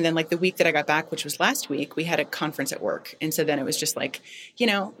morning. And then like the week that I got back, which was last week, we had a conference at work. And so then it was just like, you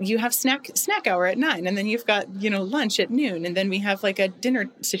know, you have snack hour at 9 and then you've got, you know, lunch at noon. And then we have like a dinner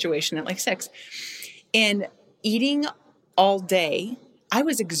situation at like 6. And eating all day, I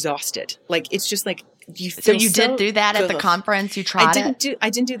was exhausted. Like, it's just like, so you did do that at the conference? You tried I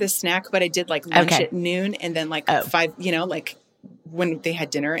didn't do the snack, but I did like lunch at noon and then like 5, you know, like when they had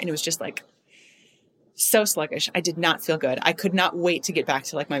dinner, and it was just like so sluggish. I did not feel good. I could not wait to get back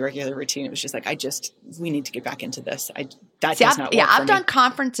to like my regular routine. It was just like, we need to get back into this. I've done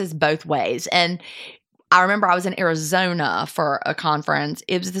conferences both ways. And I remember I was in Arizona for a conference.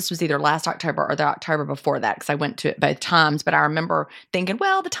 This was either last October or the October before that because I went to it both times. But I remember thinking,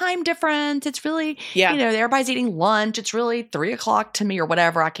 well, the time difference, it's really, you know, everybody's eating lunch. It's really 3 o'clock to me or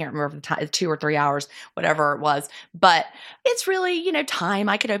whatever. I can't remember the time, 2 or 3 hours, whatever it was. But it's really, you know, time.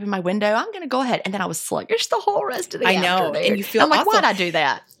 I could open my window. I'm going to go ahead. And then I was sluggish the whole rest of the afternoon. And you feel I'm like, awful. why'd I do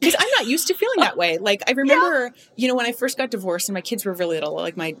that? Because I'm not used to feeling that way. Like, I remember, you know, when I first got divorced and my kids were really little,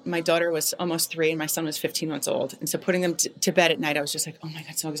 like my daughter was almost 3 and my son was 15 months old. And so putting them to bed at night, I was just like, oh my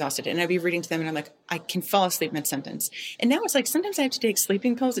God, so exhausted. And I'd be reading to them and I'm like, I can fall asleep mid-sentence. And now it's like, sometimes I have to take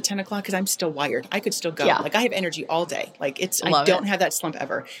sleeping pills at 10 o'clock because I'm still wired. I could still go. Like, I have energy all day. Like, I don't have that slump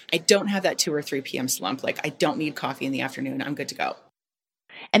ever. I don't have that 2 or 3 p.m. slump. Like, I don't need coffee in the afternoon. I'm good to go.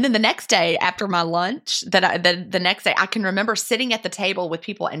 And then the next day after my lunch, the next day, I can remember sitting at the table with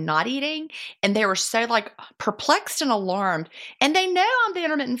people and not eating. And they were so like perplexed and alarmed. And they know I'm the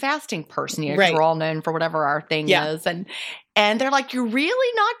intermittent fasting person. You know, 'cause we're all known for whatever our thing is. And they're like, you're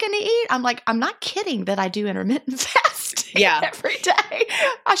really not going to eat? I'm like, I'm not kidding that I do intermittent fasting every day.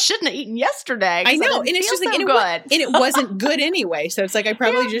 I shouldn't have eaten yesterday. I know. And it's just like, and it wasn't good anyway. So it's like, I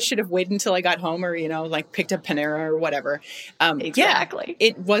probably just should have waited until I got home or, you know, like picked up Panera or whatever. Exactly.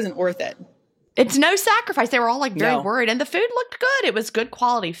 It wasn't worth it. It's no sacrifice. They were all like very worried. And the food looked good. It was good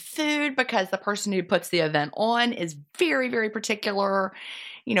quality food because the person who puts the event on is very, very particular.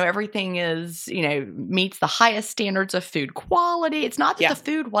 You know, everything is, you know, meets the highest standards of food quality. It's not that the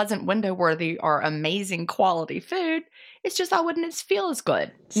food wasn't window worthy or amazing quality food. It's just I wouldn't feel as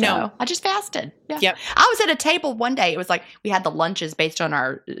good. So I just fasted. Yeah. I was at a table one day. It was like we had the lunches based on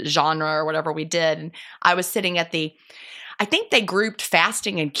our genre or whatever we did. And I was sitting at I think they grouped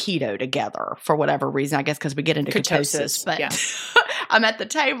fasting and keto together for whatever reason. I guess because we get into ketosis. But I'm at the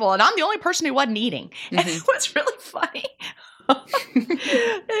table and I'm the only person who wasn't eating. And it was really funny.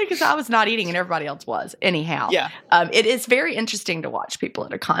 Because I was not eating and everybody else was. Anyhow, it is very interesting to watch people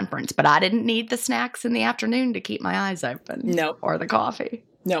at a conference, but I didn't need the snacks in the afternoon to keep my eyes open. No. Or the coffee.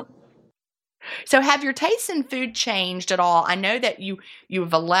 No. So have your tastes in food changed at all? I know that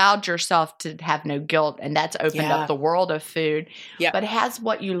you've allowed yourself to have no guilt and that's opened up the world of food. But has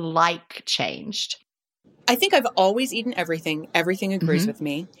what you like changed? I think I've always eaten everything. Everything agrees with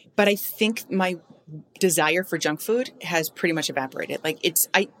me. But I think my desire for junk food has pretty much evaporated. Like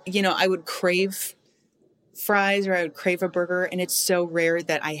I would crave fries or I would crave a burger and it's so rare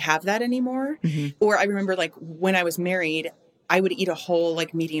that I have that anymore. Or I remember like when I was married, I would eat a whole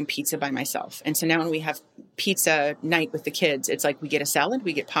like medium pizza by myself. And so now when we have pizza night with the kids, it's like we get a salad,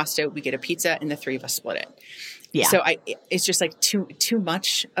 we get pasta, we get a pizza and the 3 of us split it. Yeah. So it's just like too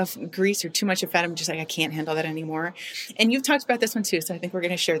much of grease or too much of fat. I'm just like, I can't handle that anymore. And you've talked about this one too. So I think we're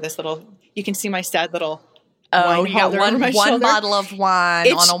going to share this you can see my sad little wine holder on my shoulder. One bottle of wine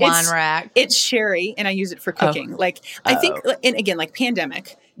on a wine rack. It's sherry and I use it for cooking. I think, and again, like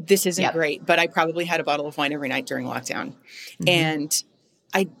pandemic, this isn't great, but I probably had a bottle of wine every night during lockdown. And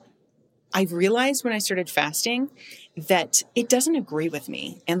I realized when I started fasting that it doesn't agree with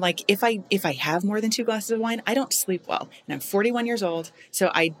me. And like, if I have more than 2 glasses of wine, I don't sleep well. And I'm 41 years old.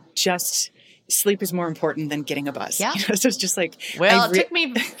 So sleep is more important than getting a buzz. Yeah. So it's just like, well, it took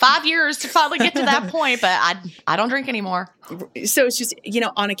me 5 years to finally get to that point, but I don't drink anymore. So it's just,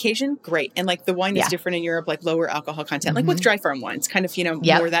 on occasion, great. And like the wine is different in Europe, like lower alcohol content, like with dry farm wines, kind of,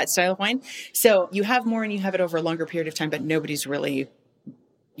 more that style of wine. So you have more and you have it over a longer period of time, but nobody's really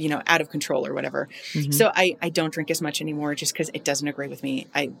out of control or whatever. So I don't drink as much anymore just because it doesn't agree with me.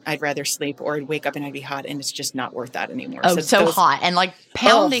 I'd rather sleep or I'd wake up and I'd be hot, and it's just not worth that anymore. Oh, so hot. And like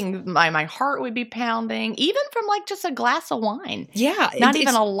pounding, my heart would be pounding, even from like just a glass of wine. Yeah. Not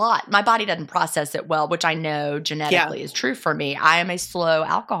even a lot. My body doesn't process it well, which I know genetically is true for me. I am a slow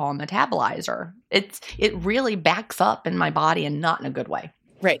alcohol metabolizer. It really backs up in my body and not in a good way.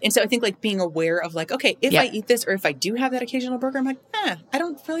 Right. And so I think like being aware of like, okay, if I eat this or if I do have that occasional burger, I'm like, I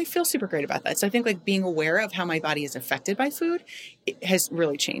don't really feel super great about that. So I think like being aware of how my body is affected by food has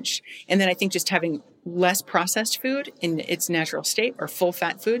really changed. And then I think just having less processed food in its natural state or full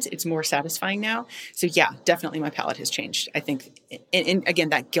fat foods, it's more satisfying now. So yeah, definitely my palate has changed. I think, and again,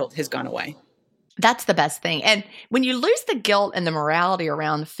 that guilt has gone away. That's the best thing. And when you lose the guilt and the morality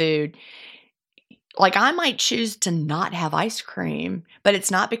around food, like I might choose to not have ice cream, but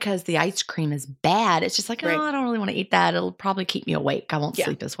it's not because the ice cream is bad. It's just like, I don't really want to eat that. It'll probably keep me awake. I won't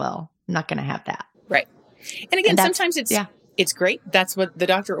sleep as well. I'm not going to have that. Right. And again, sometimes it's great. That's what the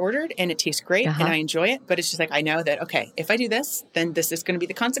doctor ordered and it tastes great and I enjoy it. But it's just like, I know that, okay, if I do this, then this is going to be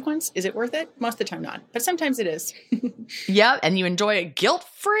the consequence. Is it worth it? Most of the time not. But sometimes it is. Yeah. And you enjoy it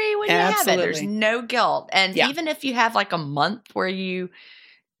guilt-free when you have it. There's no guilt. And even if you have like a month where you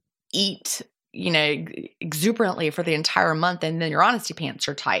eat exuberantly for the entire month and then your honesty pants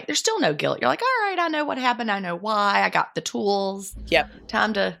are tight, there's still no guilt. You're like, all right, I know what happened. I know why. I got the tools. Yep.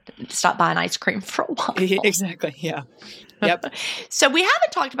 Time to stop buying ice cream for a while. Exactly. Yeah. Yep. So we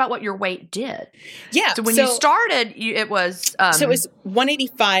haven't talked about what your weight did. Yeah. So when you started, it was... so it was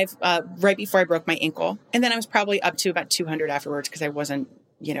 185 right before I broke my ankle. And then I was probably up to about 200 afterwards because I wasn't,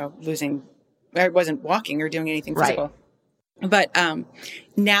 I wasn't walking or doing anything physical. Right. But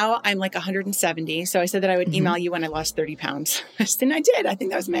now I'm like 170. So I said that I would email you when I lost 30 pounds. And I did. I think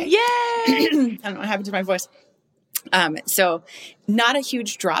that was May. Yay! I don't know what happened to my voice. So not a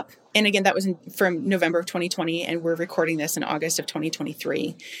huge drop. And again, that was from November of 2020. And we're recording this in August of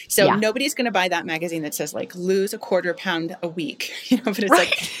 2023. So nobody's going to buy that magazine that says like lose a quarter pound a week. But it's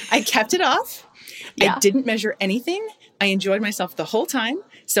like I kept it off. I didn't measure anything. I enjoyed myself the whole time.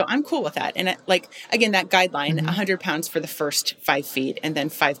 So I'm cool with that. And again, that guideline, 100 pounds for the first 5 feet and then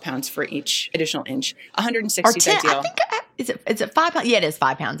 5 pounds for each additional inch. 160 is ideal. I think, is it 5 pounds? Yeah, it is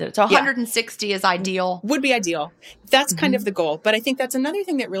 5 pounds. So 160 is ideal. Would be ideal. That's kind of the goal. But I think that's another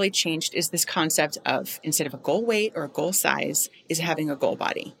thing that really changed is this concept of instead of a goal weight or a goal size is having a goal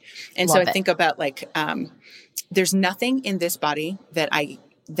body. And I think about there's nothing in this body that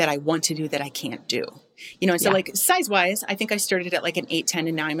I want to do that I can't do. And so like size-wise, I think I started at like an 8'10",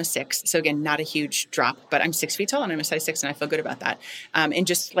 and now I'm a 6. So again, not a huge drop, but I'm 6 feet tall and I'm a size 6 and I feel good about that. And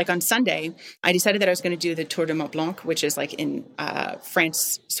just like on Sunday, I decided that I was going to do the Tour de Mont Blanc, which is like in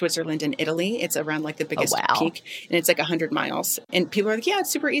France, Switzerland, and Italy. It's around like the biggest peak and it's like 100 miles. And people are like, yeah,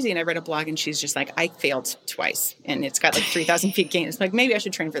 it's super easy. And I read a blog and she's just like, I failed twice and it's got like 3,000 feet gain. It's like, maybe I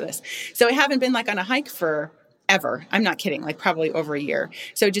should train for this. So I haven't been like on a hike for ever. I'm not kidding. Like probably over a year.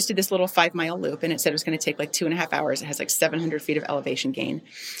 So I just did this little 5-mile loop and it said it was going to take like 2.5 hours. It has like 700 feet of elevation gain.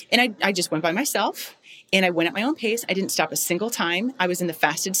 And I just went by myself and I went at my own pace. I didn't stop a single time. I was in the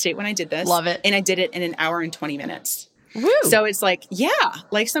fasted state when I did this. Love it. And I did it in an hour and 20 minutes. Woo. So it's like, so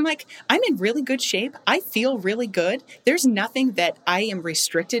I'm like, I'm in really good shape. I feel really good. There's nothing that I am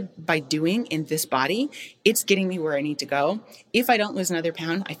restricted by doing in this body. It's getting me where I need to go. If I don't lose another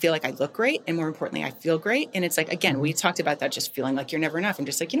pound, I feel like I look great. And more importantly, I feel great. And it's like, again, we talked about that just feeling like you're never enough. I'm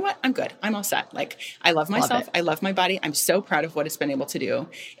just like, you know what? I'm good. I'm all set. Like, I love myself. I love my body. I'm so proud of what it's been able to do.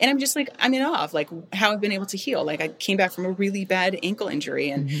 And I'm just like, I'm in awe of like how I've been able to heal. Like I came back from a really bad ankle injury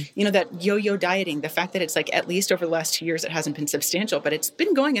and, that yo-yo dieting, the fact that it's like at least over the last 2 years, it hasn't been substantial, but it's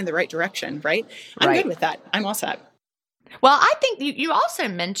been going in the right direction, right? I'm good with that. I'm all set. Well, I think you also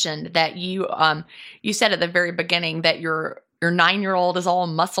mentioned that you said at the very beginning that your 9-year-old is all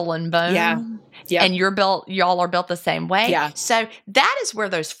muscle and bone. Yeah. And y'all are built the same way. Yeah. So that is where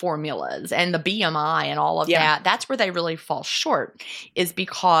those formulas and the BMI and all of that's where they really fall short, is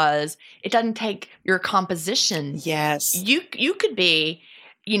because it doesn't take your composition. Yes. You could be,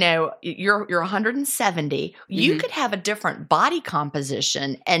 you're 170. You could have a different body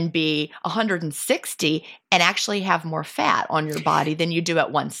composition and be 160 and actually have more fat on your body than you do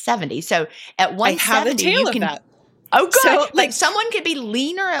at 170. So at 170, I have a tail of that. Oh, good. So, like someone could be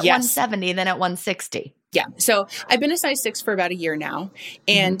leaner at 170 than at 160. Yeah. So I've been a size 6 for about a year now.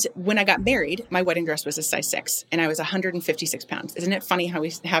 And when I got married, my wedding dress was a size 6 and I was 156 pounds. Isn't it funny how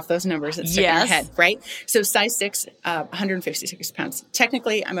we have those numbers that stick in our head, right? So size 6, 156 pounds.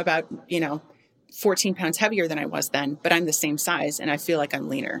 Technically, I'm about, 14 pounds heavier than I was then, but I'm the same size and I feel like I'm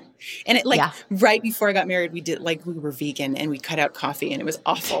leaner. And it right before I got married, we were vegan and we cut out coffee and it was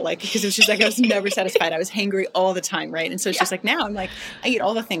awful. Because it was just I was never satisfied. I was hangry all the time. Right. And so it's just now I'm I eat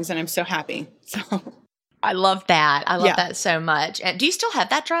all the things and I'm so happy. So I love that. I love that so much. And do you still have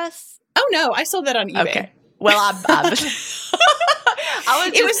that dress? Oh no, I sold that on eBay. Okay. Well, I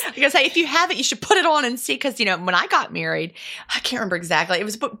was just going to say, if you have it, you should put it on and see. Because, when I got married, I can't remember exactly. It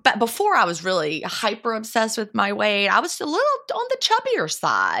was before I was really hyper obsessed with my weight. I was a little on the chubbier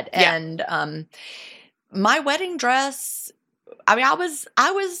side. Yeah. And my wedding dress, I was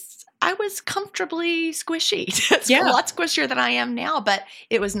comfortably squishy. It's a lot squishier than I am now, but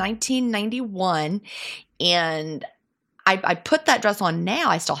it was 1991. And I put that dress on now.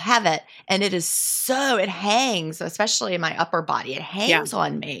 I still have it. And it hangs, especially in my upper body. It hangs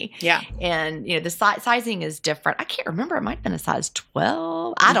on me. Yeah. And, the sizing is different. I can't remember. It might have been a size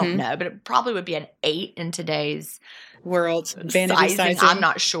 12. I don't know, but it probably would be an 8 in today's world. Vanity sizing. I'm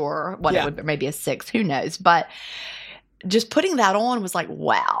not sure what it would be. Maybe a 6. Who knows? But just putting that on was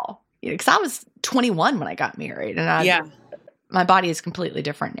wow. Because I was 21 when I got married. And my body is completely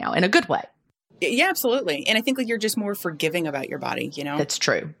different now in a good way. Yeah, absolutely. And I think you're just more forgiving about your body, That's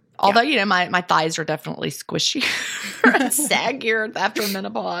true. Although, my thighs are definitely squishy and saggier after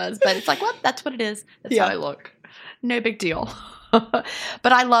menopause. But it's that's what it is. That's how I look. No big deal. But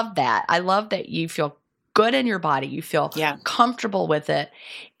I love that. I love that you feel good in your body. You feel comfortable with it.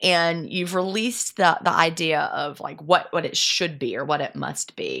 And you've released the idea of what it should be or what it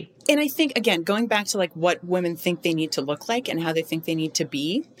must be. And I think, again, going back to what women think they need to look like and how they think they need to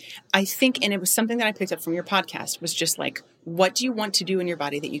be, I think, and it was something that I picked up from your podcast, was just what do you want to do in your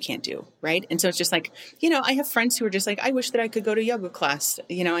body that you can't do? Right. And so it's just I have friends who are just I wish that I could go to yoga class,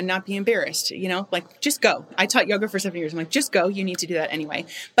 and not be embarrassed, just go. I taught yoga for 7 years. I'm just go. You need to do that anyway.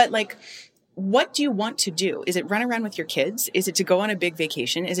 But what do you want to do? Is it run around with your kids? Is it to go on a big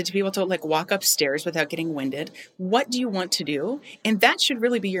vacation? Is it to be able to walk upstairs without getting winded? What do you want to do? And that should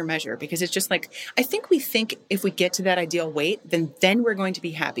really be your measure, because it's just I think we think if we get to that ideal weight, then we're going to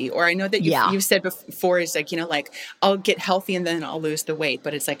be happy. Or I know that you've said before is I'll get healthy and then I'll lose the weight.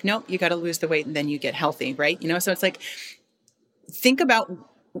 But it's nope, you got to lose the weight and then you get healthy, right? So it's think about,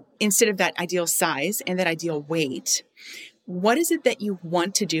 instead of that ideal size and that ideal weight, what is it that you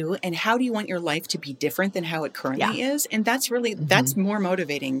want to do and how do you want your life to be different than how it currently is? And that's really, that's more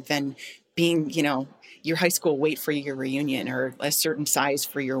motivating than being, your high school weight for your reunion or a certain size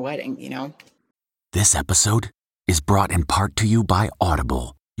for your wedding, This episode is brought in part to you by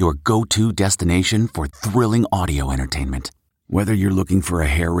Audible, your go-to destination for thrilling audio entertainment. Whether you're looking for a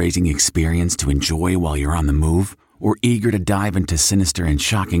hair-raising experience to enjoy while you're on the move or eager to dive into sinister and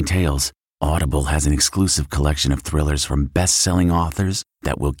shocking tales, Audible has an exclusive collection of thrillers from best-selling authors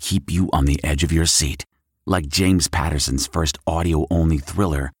that will keep you on the edge of your seat. Like James Patterson's first audio-only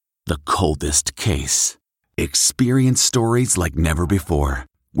thriller, The Coldest Case. Experience stories like never before,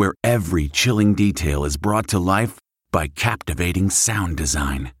 where every chilling detail is brought to life by captivating sound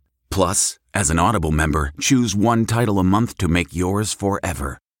design. Plus, as an Audible member, choose one title a month to make yours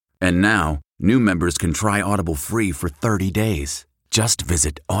forever. And now, new members can try Audible free for 30 days. Just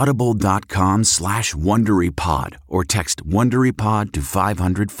visit audible.com/WonderyPod or text WonderyPod to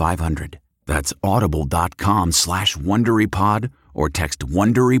 500-500. That's audible.com/WonderyPod or text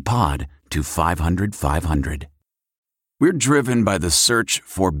WonderyPod to 500-500. We're driven by the search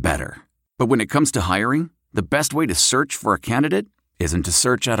for better. But when it comes to hiring, the best way to search for a candidate isn't to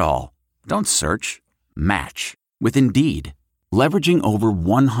search at all. Don't search. Match with Indeed. Leveraging over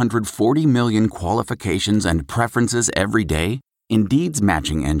 140 million qualifications and preferences every day, Indeed's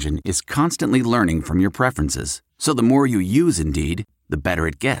matching engine is constantly learning from your preferences. So the more you use Indeed, the better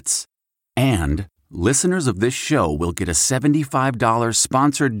it gets. And listeners of this show will get a $75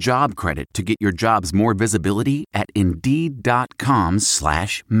 sponsored job credit to get your jobs more visibility at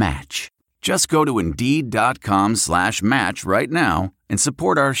Indeed.com/match. Just go to Indeed.com/match right now and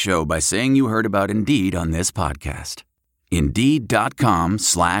support our show by saying you heard about Indeed on this podcast.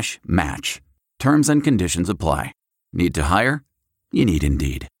 Indeed.com/match. Terms and conditions apply. Need to hire? You need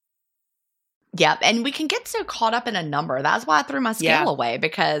Indeed. Yep. And we can get so caught up in a number. That's why I threw my scale away,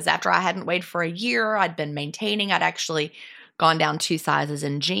 because after I hadn't weighed for a year, I'd been maintaining. I'd actually gone down 2 sizes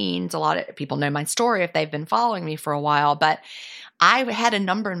in jeans. A lot of people know my story if they've been following me for a while, but I had a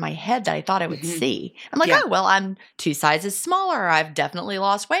number in my head that I thought I would see. I'm like, Yeah. oh, well, I'm 2 sizes smaller. I've definitely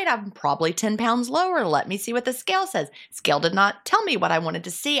lost weight. I'm probably 10 pounds lower. Let me see what the scale says. Scale did not tell me what I wanted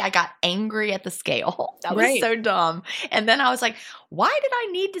to see. I got angry at the scale. That was Right. so dumb. And then I was like, why did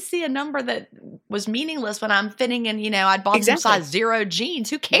I need to see a number that was meaningless when I'm fitting in, I'd bought some Exactly. size 0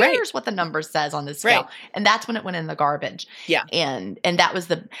 jeans. Who cares what the number says on the scale? Right. And that's when it went in the garbage. Yeah. And that was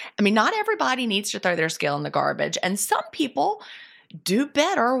not everybody needs to throw their scale in the garbage. And some people do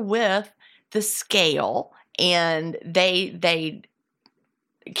better with the scale, and they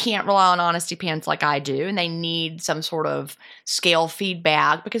can't rely on honesty pants like I do, and they need some sort of scale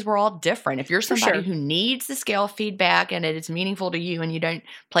feedback because we're all different. If you're somebody who needs the scale feedback and it is meaningful to you and you don't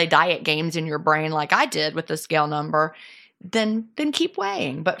play diet games in your brain like I did with the scale number, then keep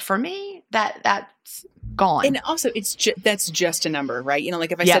weighing. But for me, that's gone. And also, that's just a number, right?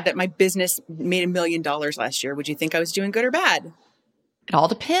 Like if I said that my business made $1 million last year, would you think I was doing good or bad? It all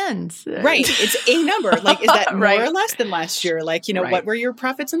depends. Right. It's a number. Like, is that more Right. or less than last year? Like, Right. what were your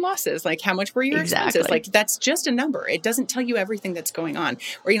profits and losses? Like, how much were your expenses? Exactly. Like, that's just a number. It doesn't tell you everything that's going on.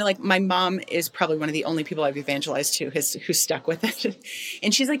 Or, like my mom is probably one of the only people I've evangelized to who stuck with it.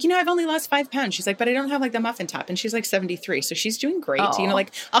 And she's like, I've only lost 5 pounds. She's like, but I don't have like the muffin top. And she's like 73. So she's doing great. Aw.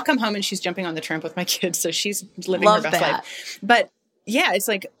 Like I'll come home and she's jumping on the tramp with my kids. So she's living Love her best that. life. But yeah, it's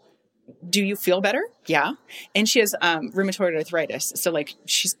like, do you feel better? Yeah. And she has rheumatoid arthritis. So like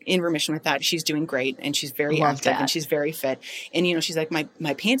she's in remission with that. She's doing great and she's very Love active that. and she's very fit. And, she's like,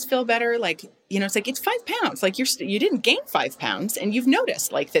 my pants feel better. Like, it's like, it's 5 pounds. Like you didn't gain 5 pounds and you've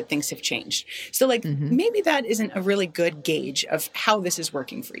noticed like that things have changed. So like maybe that isn't a really good gauge of how this is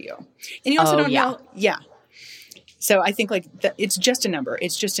working for you. And you also don't know. Yeah. So I think like it's just a number.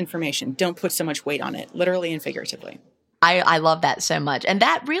 It's just information. Don't put so much weight on it, literally and figuratively. I love that so much. And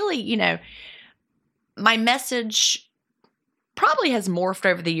that really, my message probably has morphed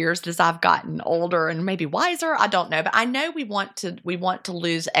over the years as I've gotten older and maybe wiser. I don't know, but I know we want to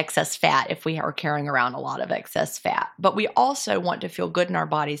lose excess fat if we are carrying around a lot of excess fat, but we also want to feel good in our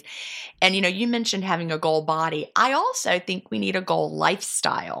bodies. And, you mentioned having a goal body. I also think we need a goal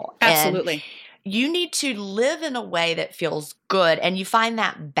lifestyle. Absolutely. And you need to live in a way that feels good and you find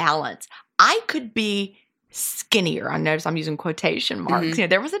that balance. I could be skinnier. I notice I'm using quotation marks.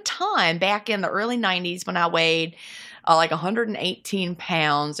 There was a time back in the early 90s when I weighed like 118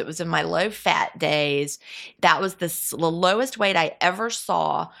 pounds. It was in my low fat days. That was the lowest weight I ever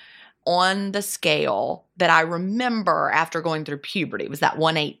saw on the scale that I remember after going through puberty. It was that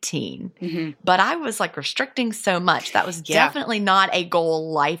 118. But I was like restricting so much. That was definitely not a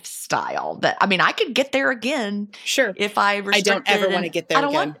goal lifestyle. I could get there again. Sure. If I restricted. I don't ever want to get there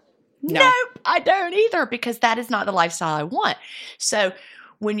again. No. Nope, I don't either because that is not the lifestyle I want. So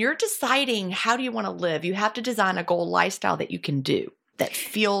when you're deciding how do you want to live, you have to design a goal lifestyle that you can do that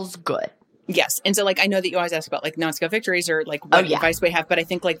feels good. Yes. And so like, I know that you always ask about like non-scale victories or like what advice we have, but I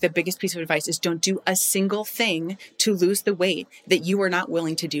think like the biggest piece of advice is don't do a single thing to lose the weight that you are not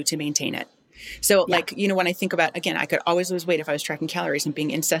willing to do to maintain it. So like, when I think about, again, I could always lose weight if I was tracking calories and being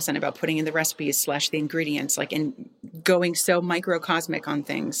incessant about putting in the recipes / the ingredients, like, and going so microcosmic on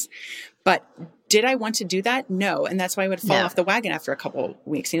things. But did I want to do that? No. And that's why I would fall off the wagon after a couple of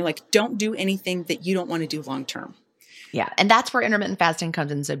weeks. Like, don't do anything that you don't want to do long-term. Yeah. And that's where intermittent fasting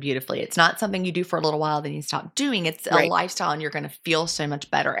comes in so beautifully. It's not something you do for a little while, then you stop doing. It's a lifestyle and you're going to feel so much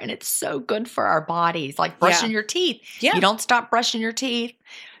better. And it's so good for our bodies, like brushing your teeth. Yeah. You don't stop brushing your teeth.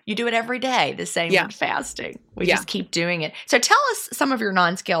 You do it every day, the same with fasting. We just keep doing it. So tell us some of your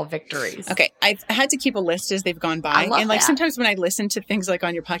non-scale victories. Okay. I've had to keep a list as they've gone by. I love that. Sometimes when I listen to things like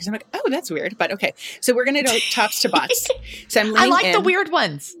on your podcast, I'm like, oh, that's weird. But okay. So we're going to go tops to bots. So I'm I like the weird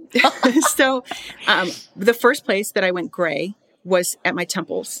ones. So the first place that I went gray was at my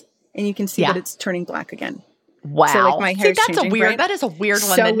temples. And you can see that it's turning black again. Wow. So like my hair is that's changing, a weird, right? that is a weird one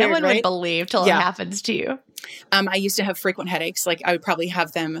So that no weird, one right? would believe till it happens to you. I used to have frequent headaches. Like I would probably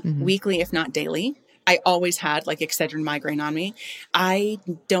have them weekly, if not daily. I always had like Excedrin migraine on me. I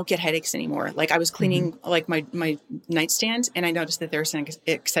don't get headaches anymore. Like I was cleaning like my nightstand and I noticed that there was an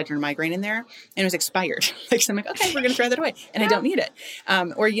Excedrin migraine in there and it was expired. So I'm like, okay, we're going to throw that away. And I don't need it.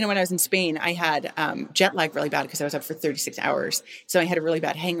 Or, when I was in Spain, I had jet lag really bad because I was up for 36 hours. So I had a really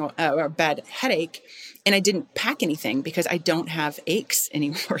bad bad headache. And I didn't pack anything because I don't have aches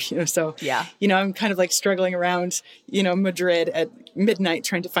anymore, So, I'm kind of like struggling around, Madrid at midnight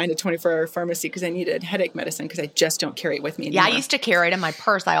trying to find a 24-hour pharmacy because I needed headache medicine because I just don't carry it with me anymore. Yeah, I used to carry it in my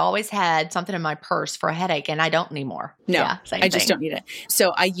purse. I always had something in my purse for a headache and I don't anymore. No, yeah, I just don't need it.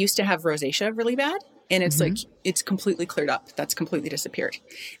 So I used to have rosacea really bad. And it's like, it's completely cleared up. That's completely disappeared.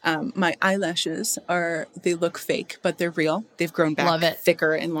 My eyelashes they look fake, but they're real. They've grown back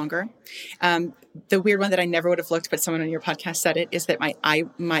thicker and longer. The weird one that I never would have looked, but someone on your podcast said it, is that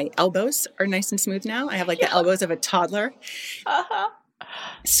my elbows are nice and smooth now. I have like the elbows of a toddler.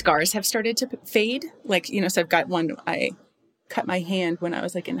 Scars have started to fade. Like, so I've got one, I cut my hand when I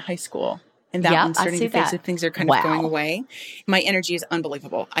was like in high school. And that one's starting to fade, so things are kind of going away. My energy is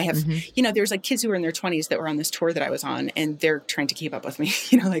unbelievable. I have, there's like kids who were in their 20s that were on this tour that I was on, and they're trying to keep up with me.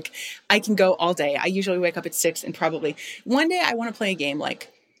 Like I can go all day. I usually wake up at 6, and probably one day I want to play a game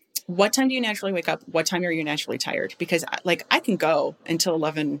like, what time do you naturally wake up? What time are you naturally tired? Because I can go until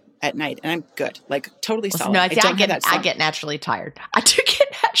 11 at night and I'm good. Like totally solid. No, I get naturally tired. I do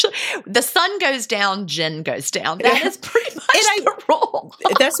get naturally. The sun goes down, Jen goes down. That is pretty much the rule.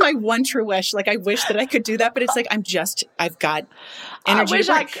 That's my one true wish. Like I wish that I could do that, but it's like I've got energy.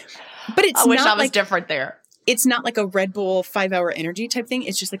 But it's I wish I was like, different there. It's not like a Red Bull 5-hour energy type thing.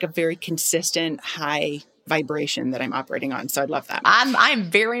 It's just like a very consistent high vibration that I'm operating on. So I love that. I'm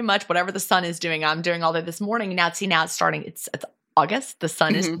very much whatever the sun is doing, I'm doing. Although this morning, now it's starting. It's August. The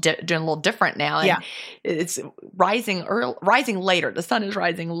sun is doing a little different now. And it's rising later. The sun is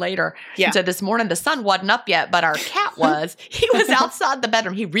rising later. Yeah. And so this morning the sun wasn't up yet, but our cat was. He was outside the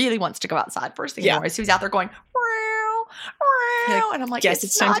bedroom. He really wants to go outside first thing in the morning. So he was out there going, and I'm like, yes,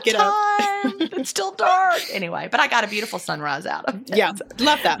 it's time to get up. It's still dark. Anyway, but I got a beautiful sunrise out of it. Yeah,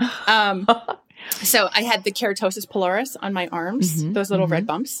 love that. So I had the keratosis pilaris on my arms, those little red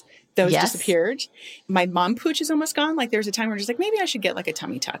bumps. Those disappeared. My mom pooch is almost gone. Like there's a time where I'm just like, maybe I should get like a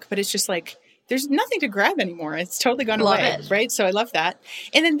tummy tuck, but it's just like, there's nothing to grab anymore. It's totally gone away. Right. So I love that.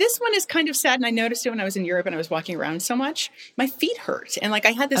 And then this one is kind of sad. And I noticed it when I was in Europe and I was walking around so much, my feet hurt. And like,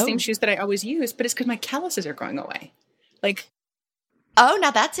 I had the same shoes that I always use, but it's because my calluses are going away. Like, oh,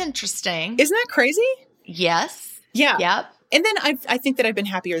 now that's interesting. Isn't that crazy? Yes. Yeah. Yep. And then I think that I've been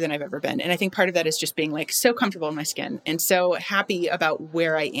happier than I've ever been. And I think part of that is just being like so comfortable in my skin and so happy about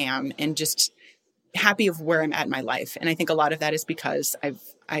where I am and just happy of where I'm at in my life. And I think a lot of that is because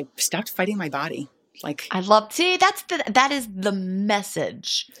I've stopped fighting my body. Like that is the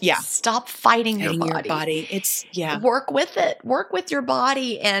message. Yeah. Stop fighting your body. It's Work with it. Work with your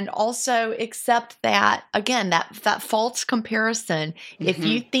body and also accept that, again, that false comparison. If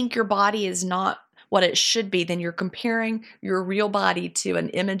you think your body is not what it should be, then you're comparing your real body to an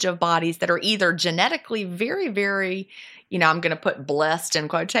image of bodies that are either genetically very, very, I'm going to put blessed in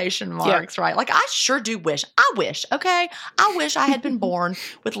quotation marks, right? Like I sure do wish, I wish I had been born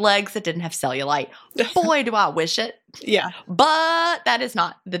with legs that didn't have cellulite. Boy, do I wish it. Yeah. But that is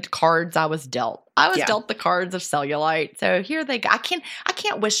not the cards I was dealt. I was dealt the cards of cellulite. So here they go. I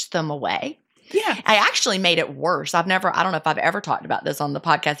can't wish them away. Yeah. I actually made it worse. I don't know if I've ever talked about this on the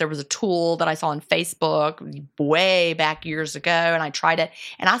podcast. There was a tool that I saw on Facebook way back years ago, and I tried it,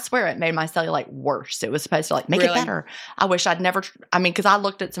 and I swear it made my cellulite worse. It was supposed to make it better. I wish I'd never, because I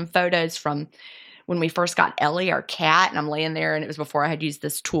looked at some photos from when we first got Ellie, our cat, and I'm laying there, and it was before I had used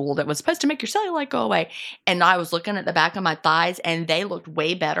this tool that was supposed to make your cellulite go away. And I was looking at the back of my thighs, and they looked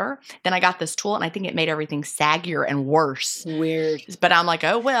way better. Then I got this tool, and I think it made everything saggier and worse. Weird. But I'm like,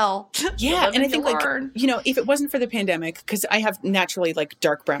 oh, well. Yeah, and I think, if it wasn't for the pandemic, because I have naturally,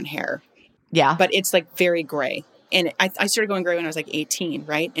 dark brown hair. Yeah. But it's, very gray. And I started going gray when I was 18,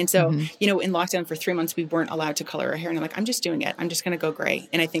 right? And so, in lockdown for 3 months, we weren't allowed to color our hair. And I'm like, I'm just doing it. I'm just going to go gray.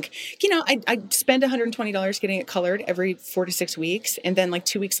 And I think, I spend $120 getting it colored every 4 to 6 weeks. And then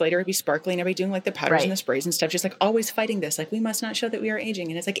 2 weeks later, it'd be sparkling. I'd be doing the powders and the sprays and stuff, just always fighting this. We must not show that we are aging.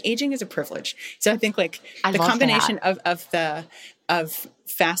 And it's aging is a privilege. So I think the combination of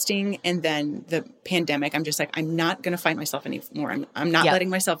fasting and then the pandemic, I'm just I'm not going to fight myself anymore. I'm not letting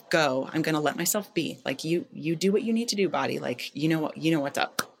myself go. I'm going to let myself be. You do what you need to do, body. You know what's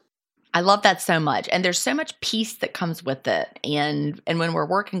up. I love that so much. And there's so much peace that comes with it. And when we're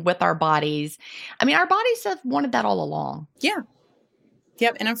working with our bodies, our bodies have wanted that all along. Yeah.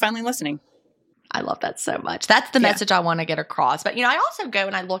 Yep. And I'm finally listening. I love that so much. That's the message I want to get across. But, I also go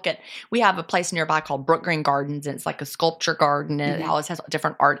and I look at, we have a place nearby called Brook Green Gardens, and it's a sculpture garden, and it always has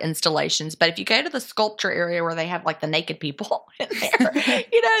different art installations. But if you go to the sculpture area where they have the naked people in there,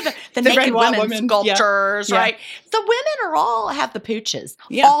 the naked women sculptures, right? The women all have the pooches,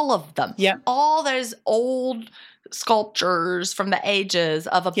 all of them, all those old sculptures from the ages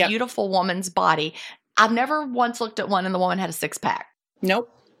of a beautiful woman's body. I've never once looked at one and the woman had a 6-pack.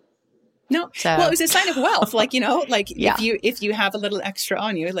 Nope. No. Well, it was a sign of wealth. If you have a little extra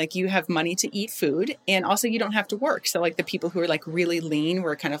on you, you have money to eat food, and also you don't have to work. So the people who are really lean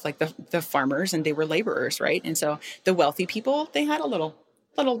were kind of the farmers, and they were laborers, right? And so the wealthy people, they had a little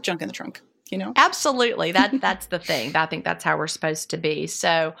junk in the trunk. you know? Absolutely. That's the thing. I think that's how we're supposed to be.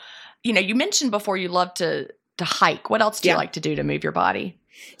 So, you mentioned before you love to hike. What else do you like to do to move your body?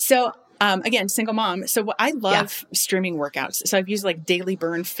 So, again, single mom. So I love streaming workouts. So I've used like Daily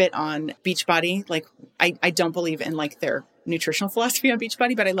Burn, Fit on, Beachbody. Like I don't believe in like their nutritional philosophy on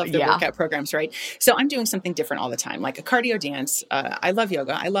Beachbody, but I love their workout programs, right? So I'm doing something different all the time, like a cardio dance. I love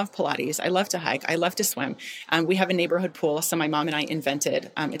yoga. I love Pilates. I love to hike. I love to swim. We have a neighborhood pool. So my mom and I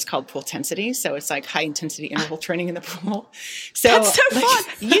invented, it's called Pooltensity. So it's like high intensity interval training in the pool. So that's so fun.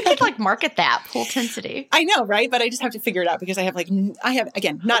 You could like market that Pooltensity. I know, right? But I just have to figure it out because I have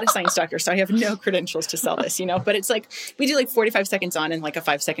again, not a science doctor, so I have no credentials to sell this, but it's like, we do like 45 seconds on and like a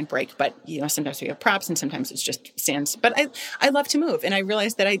 5-second break, but sometimes we have props and sometimes it's just stands, but I love to move. And I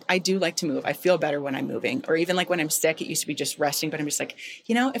realized that I do like to move. I feel better when I'm moving, or even like when I'm sick, it used to be just resting, but I'm just like,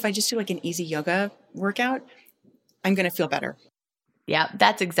 if I just do like an easy yoga workout, I'm going to feel better. Yeah,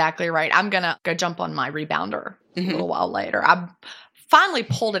 that's exactly right. I'm going to go jump on my rebounder a little while later. I finally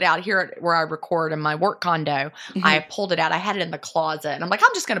pulled it out here where I record in my work condo. I pulled it out. I had it in the closet and I'm like,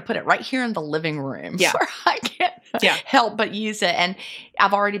 I'm just going to put it right here in the living room where I can't help but use it. And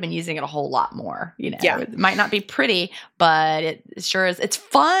I've already been using it a whole lot more. It might not be pretty, but it sure is. It's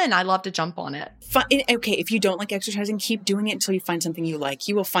fun. I love to jump on it. Fun. Okay. If you don't like exercising, keep doing it until you find something you like.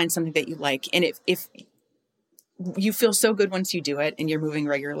 You will find something that you like. And if you feel so good once you do it and you're moving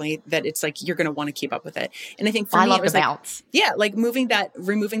regularly that it's like you're going to want to keep up with it. And I think for me, love it was the bounce. Like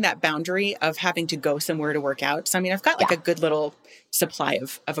removing that boundary of having to go somewhere to work out. So I mean, I've got like a good little supply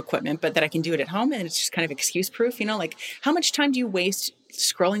of equipment, but that I can do it at home, and it's just kind of excuse proof. Like how much time do you waste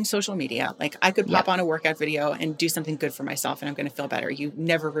scrolling social media? Like I could pop on a workout video and do something good for myself, and I'm going to feel better. You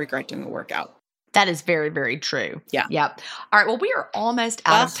never regret doing a workout. That is very, very true. Yeah. Yep. All right. Well, we are almost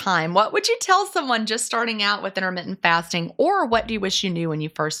out of time. What would you tell someone just starting out with intermittent fasting, or what do you wish you knew when you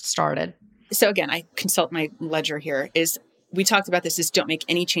first started? So again, I consult my ledger here. We talked about this, is don't make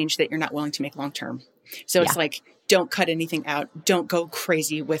any change that you're not willing to make long-term. So it's like, don't cut anything out. Don't go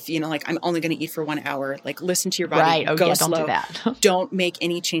crazy with, like, I'm only going to eat for 1 hour. Like, listen to your body. Right. Go slow. Don't do that. Don't make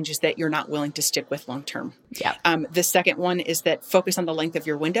any changes that you're not willing to stick with long-term. Yeah. The second one is that focus on the length of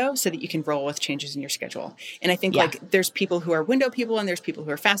your window so that you can roll with changes in your schedule. And I think like there's people who are window people and there's people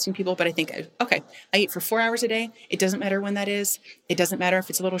who are fasting people, but I think, okay, I eat for 4 hours a day. It doesn't matter when that is. It doesn't matter if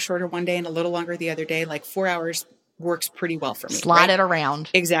it's a little shorter one day and a little longer the other day. Like 4 hours works pretty well for me. Slide it around.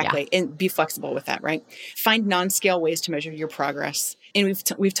 Exactly. Yeah. And be flexible with that, right? Find non-scale ways to measure your progress. And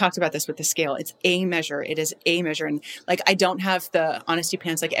we've talked about this with the scale. It's a measure. It is a measure. And like, I don't have the honesty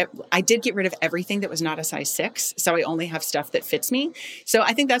pants. Like I did get rid of everything that was not a size 6. So I only have stuff that fits me. So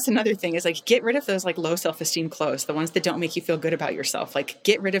I think that's another thing, is like, get rid of those like low self-esteem clothes, the ones that don't make you feel good about yourself. Like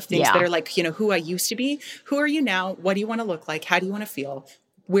get rid of things that are like, who I used to be. Who are you now? What do you want to look like? How do you want to feel?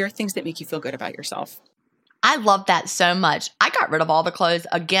 Wear things that make you feel good about yourself. I love that so much. I got rid of all the clothes.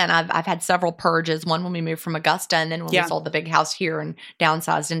 Again, I've had several purges. One when we moved from Augusta, and then when we sold the big house here and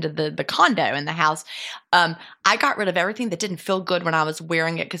downsized into the condo in the house. I got rid of everything that didn't feel good when I was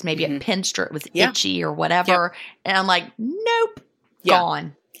wearing it, because maybe it pinched or it was itchy or whatever. And I'm like, nope,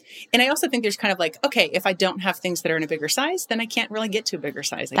 gone. And I also think there's kind of like, okay, if I don't have things that are in a bigger size, then I can't really get to a bigger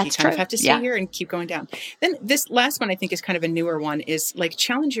size. Like That's you kind true. of have to stay here and keep going down. Then this last one I think is kind of a newer one, is like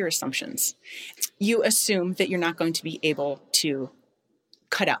challenge your assumptions. You assume that you're not going to be able to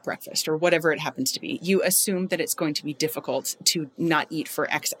cut out breakfast or whatever it happens to be. You assume that it's going to be difficult to not eat for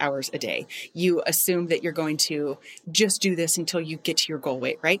X hours a day. You assume that you're going to just do this until you get to your goal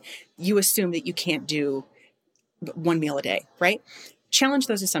weight, right? You assume that you can't do 1 meal a day, right? Challenge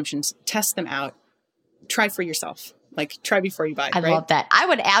those assumptions, test them out, try for yourself. Like try before you buy. I love that. I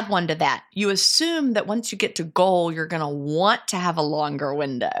would add one to that. You assume that once you get to goal, you're going to want to have a longer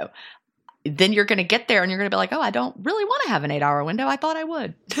window. Then you're going to get there and you're going to be like, oh, I don't really want to have an 8-hour window. I thought I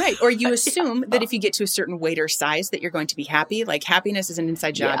would. Right. Or you assume that if you get to a certain weight or size that you're going to be happy. Like happiness is an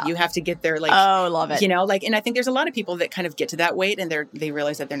inside job. Yeah. You have to get there. Like, oh, love it. And I think there's a lot of people that kind of get to that weight and they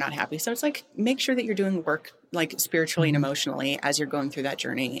realize that they're not happy. So it's like, make sure that you're doing work like spiritually and emotionally as you're going through that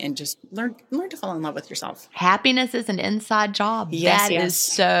journey, and just learn to fall in love with yourself. Happiness is an inside job. Yes, that is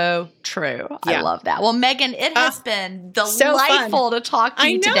so true. Yeah. I love that. Well, Megan, it has been delightful to talk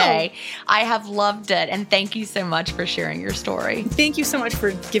to you today. I have loved it. And thank you so much for sharing your story. Thank you so much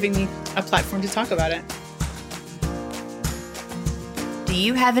for giving me a platform to talk about it. Do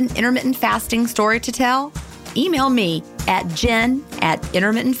you have an intermittent fasting story to tell? Email me at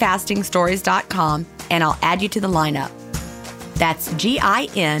jen@intermittentfastingstories.com and I'll add you to the lineup. That's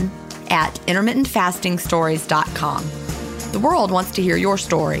GIN@intermittentfastingstories.com. The world wants to hear your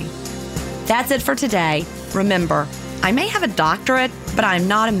story. That's it for today. Remember, I may have a doctorate, but I'm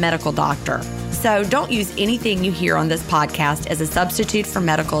not a medical doctor. So don't use anything you hear on this podcast as a substitute for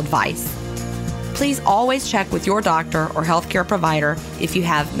medical advice. Please always check with your doctor or healthcare provider if you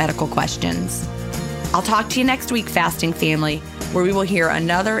have medical questions. I'll talk to you next week, Fasting Family, where we will hear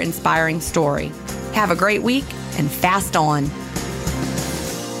another inspiring story. Have a great week and fast on.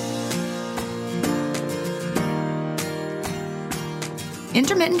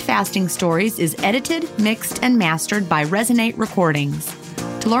 Intermittent Fasting Stories is edited, mixed, and mastered by Resonate Recordings.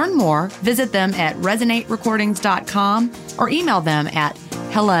 To learn more, visit them at resonaterecordings.com or email them at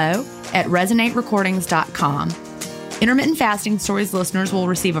hello@resonaterecordings.com. Intermittent Fasting Stories listeners will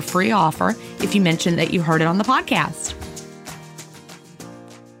receive a free offer if you mention that you heard it on the podcast.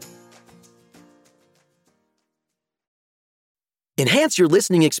 Enhance your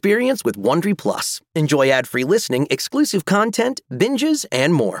listening experience with Wondery Plus. Enjoy ad-free listening, exclusive content, binges,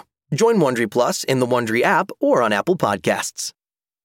 and more. Join Wondery Plus in the Wondery app or on Apple Podcasts.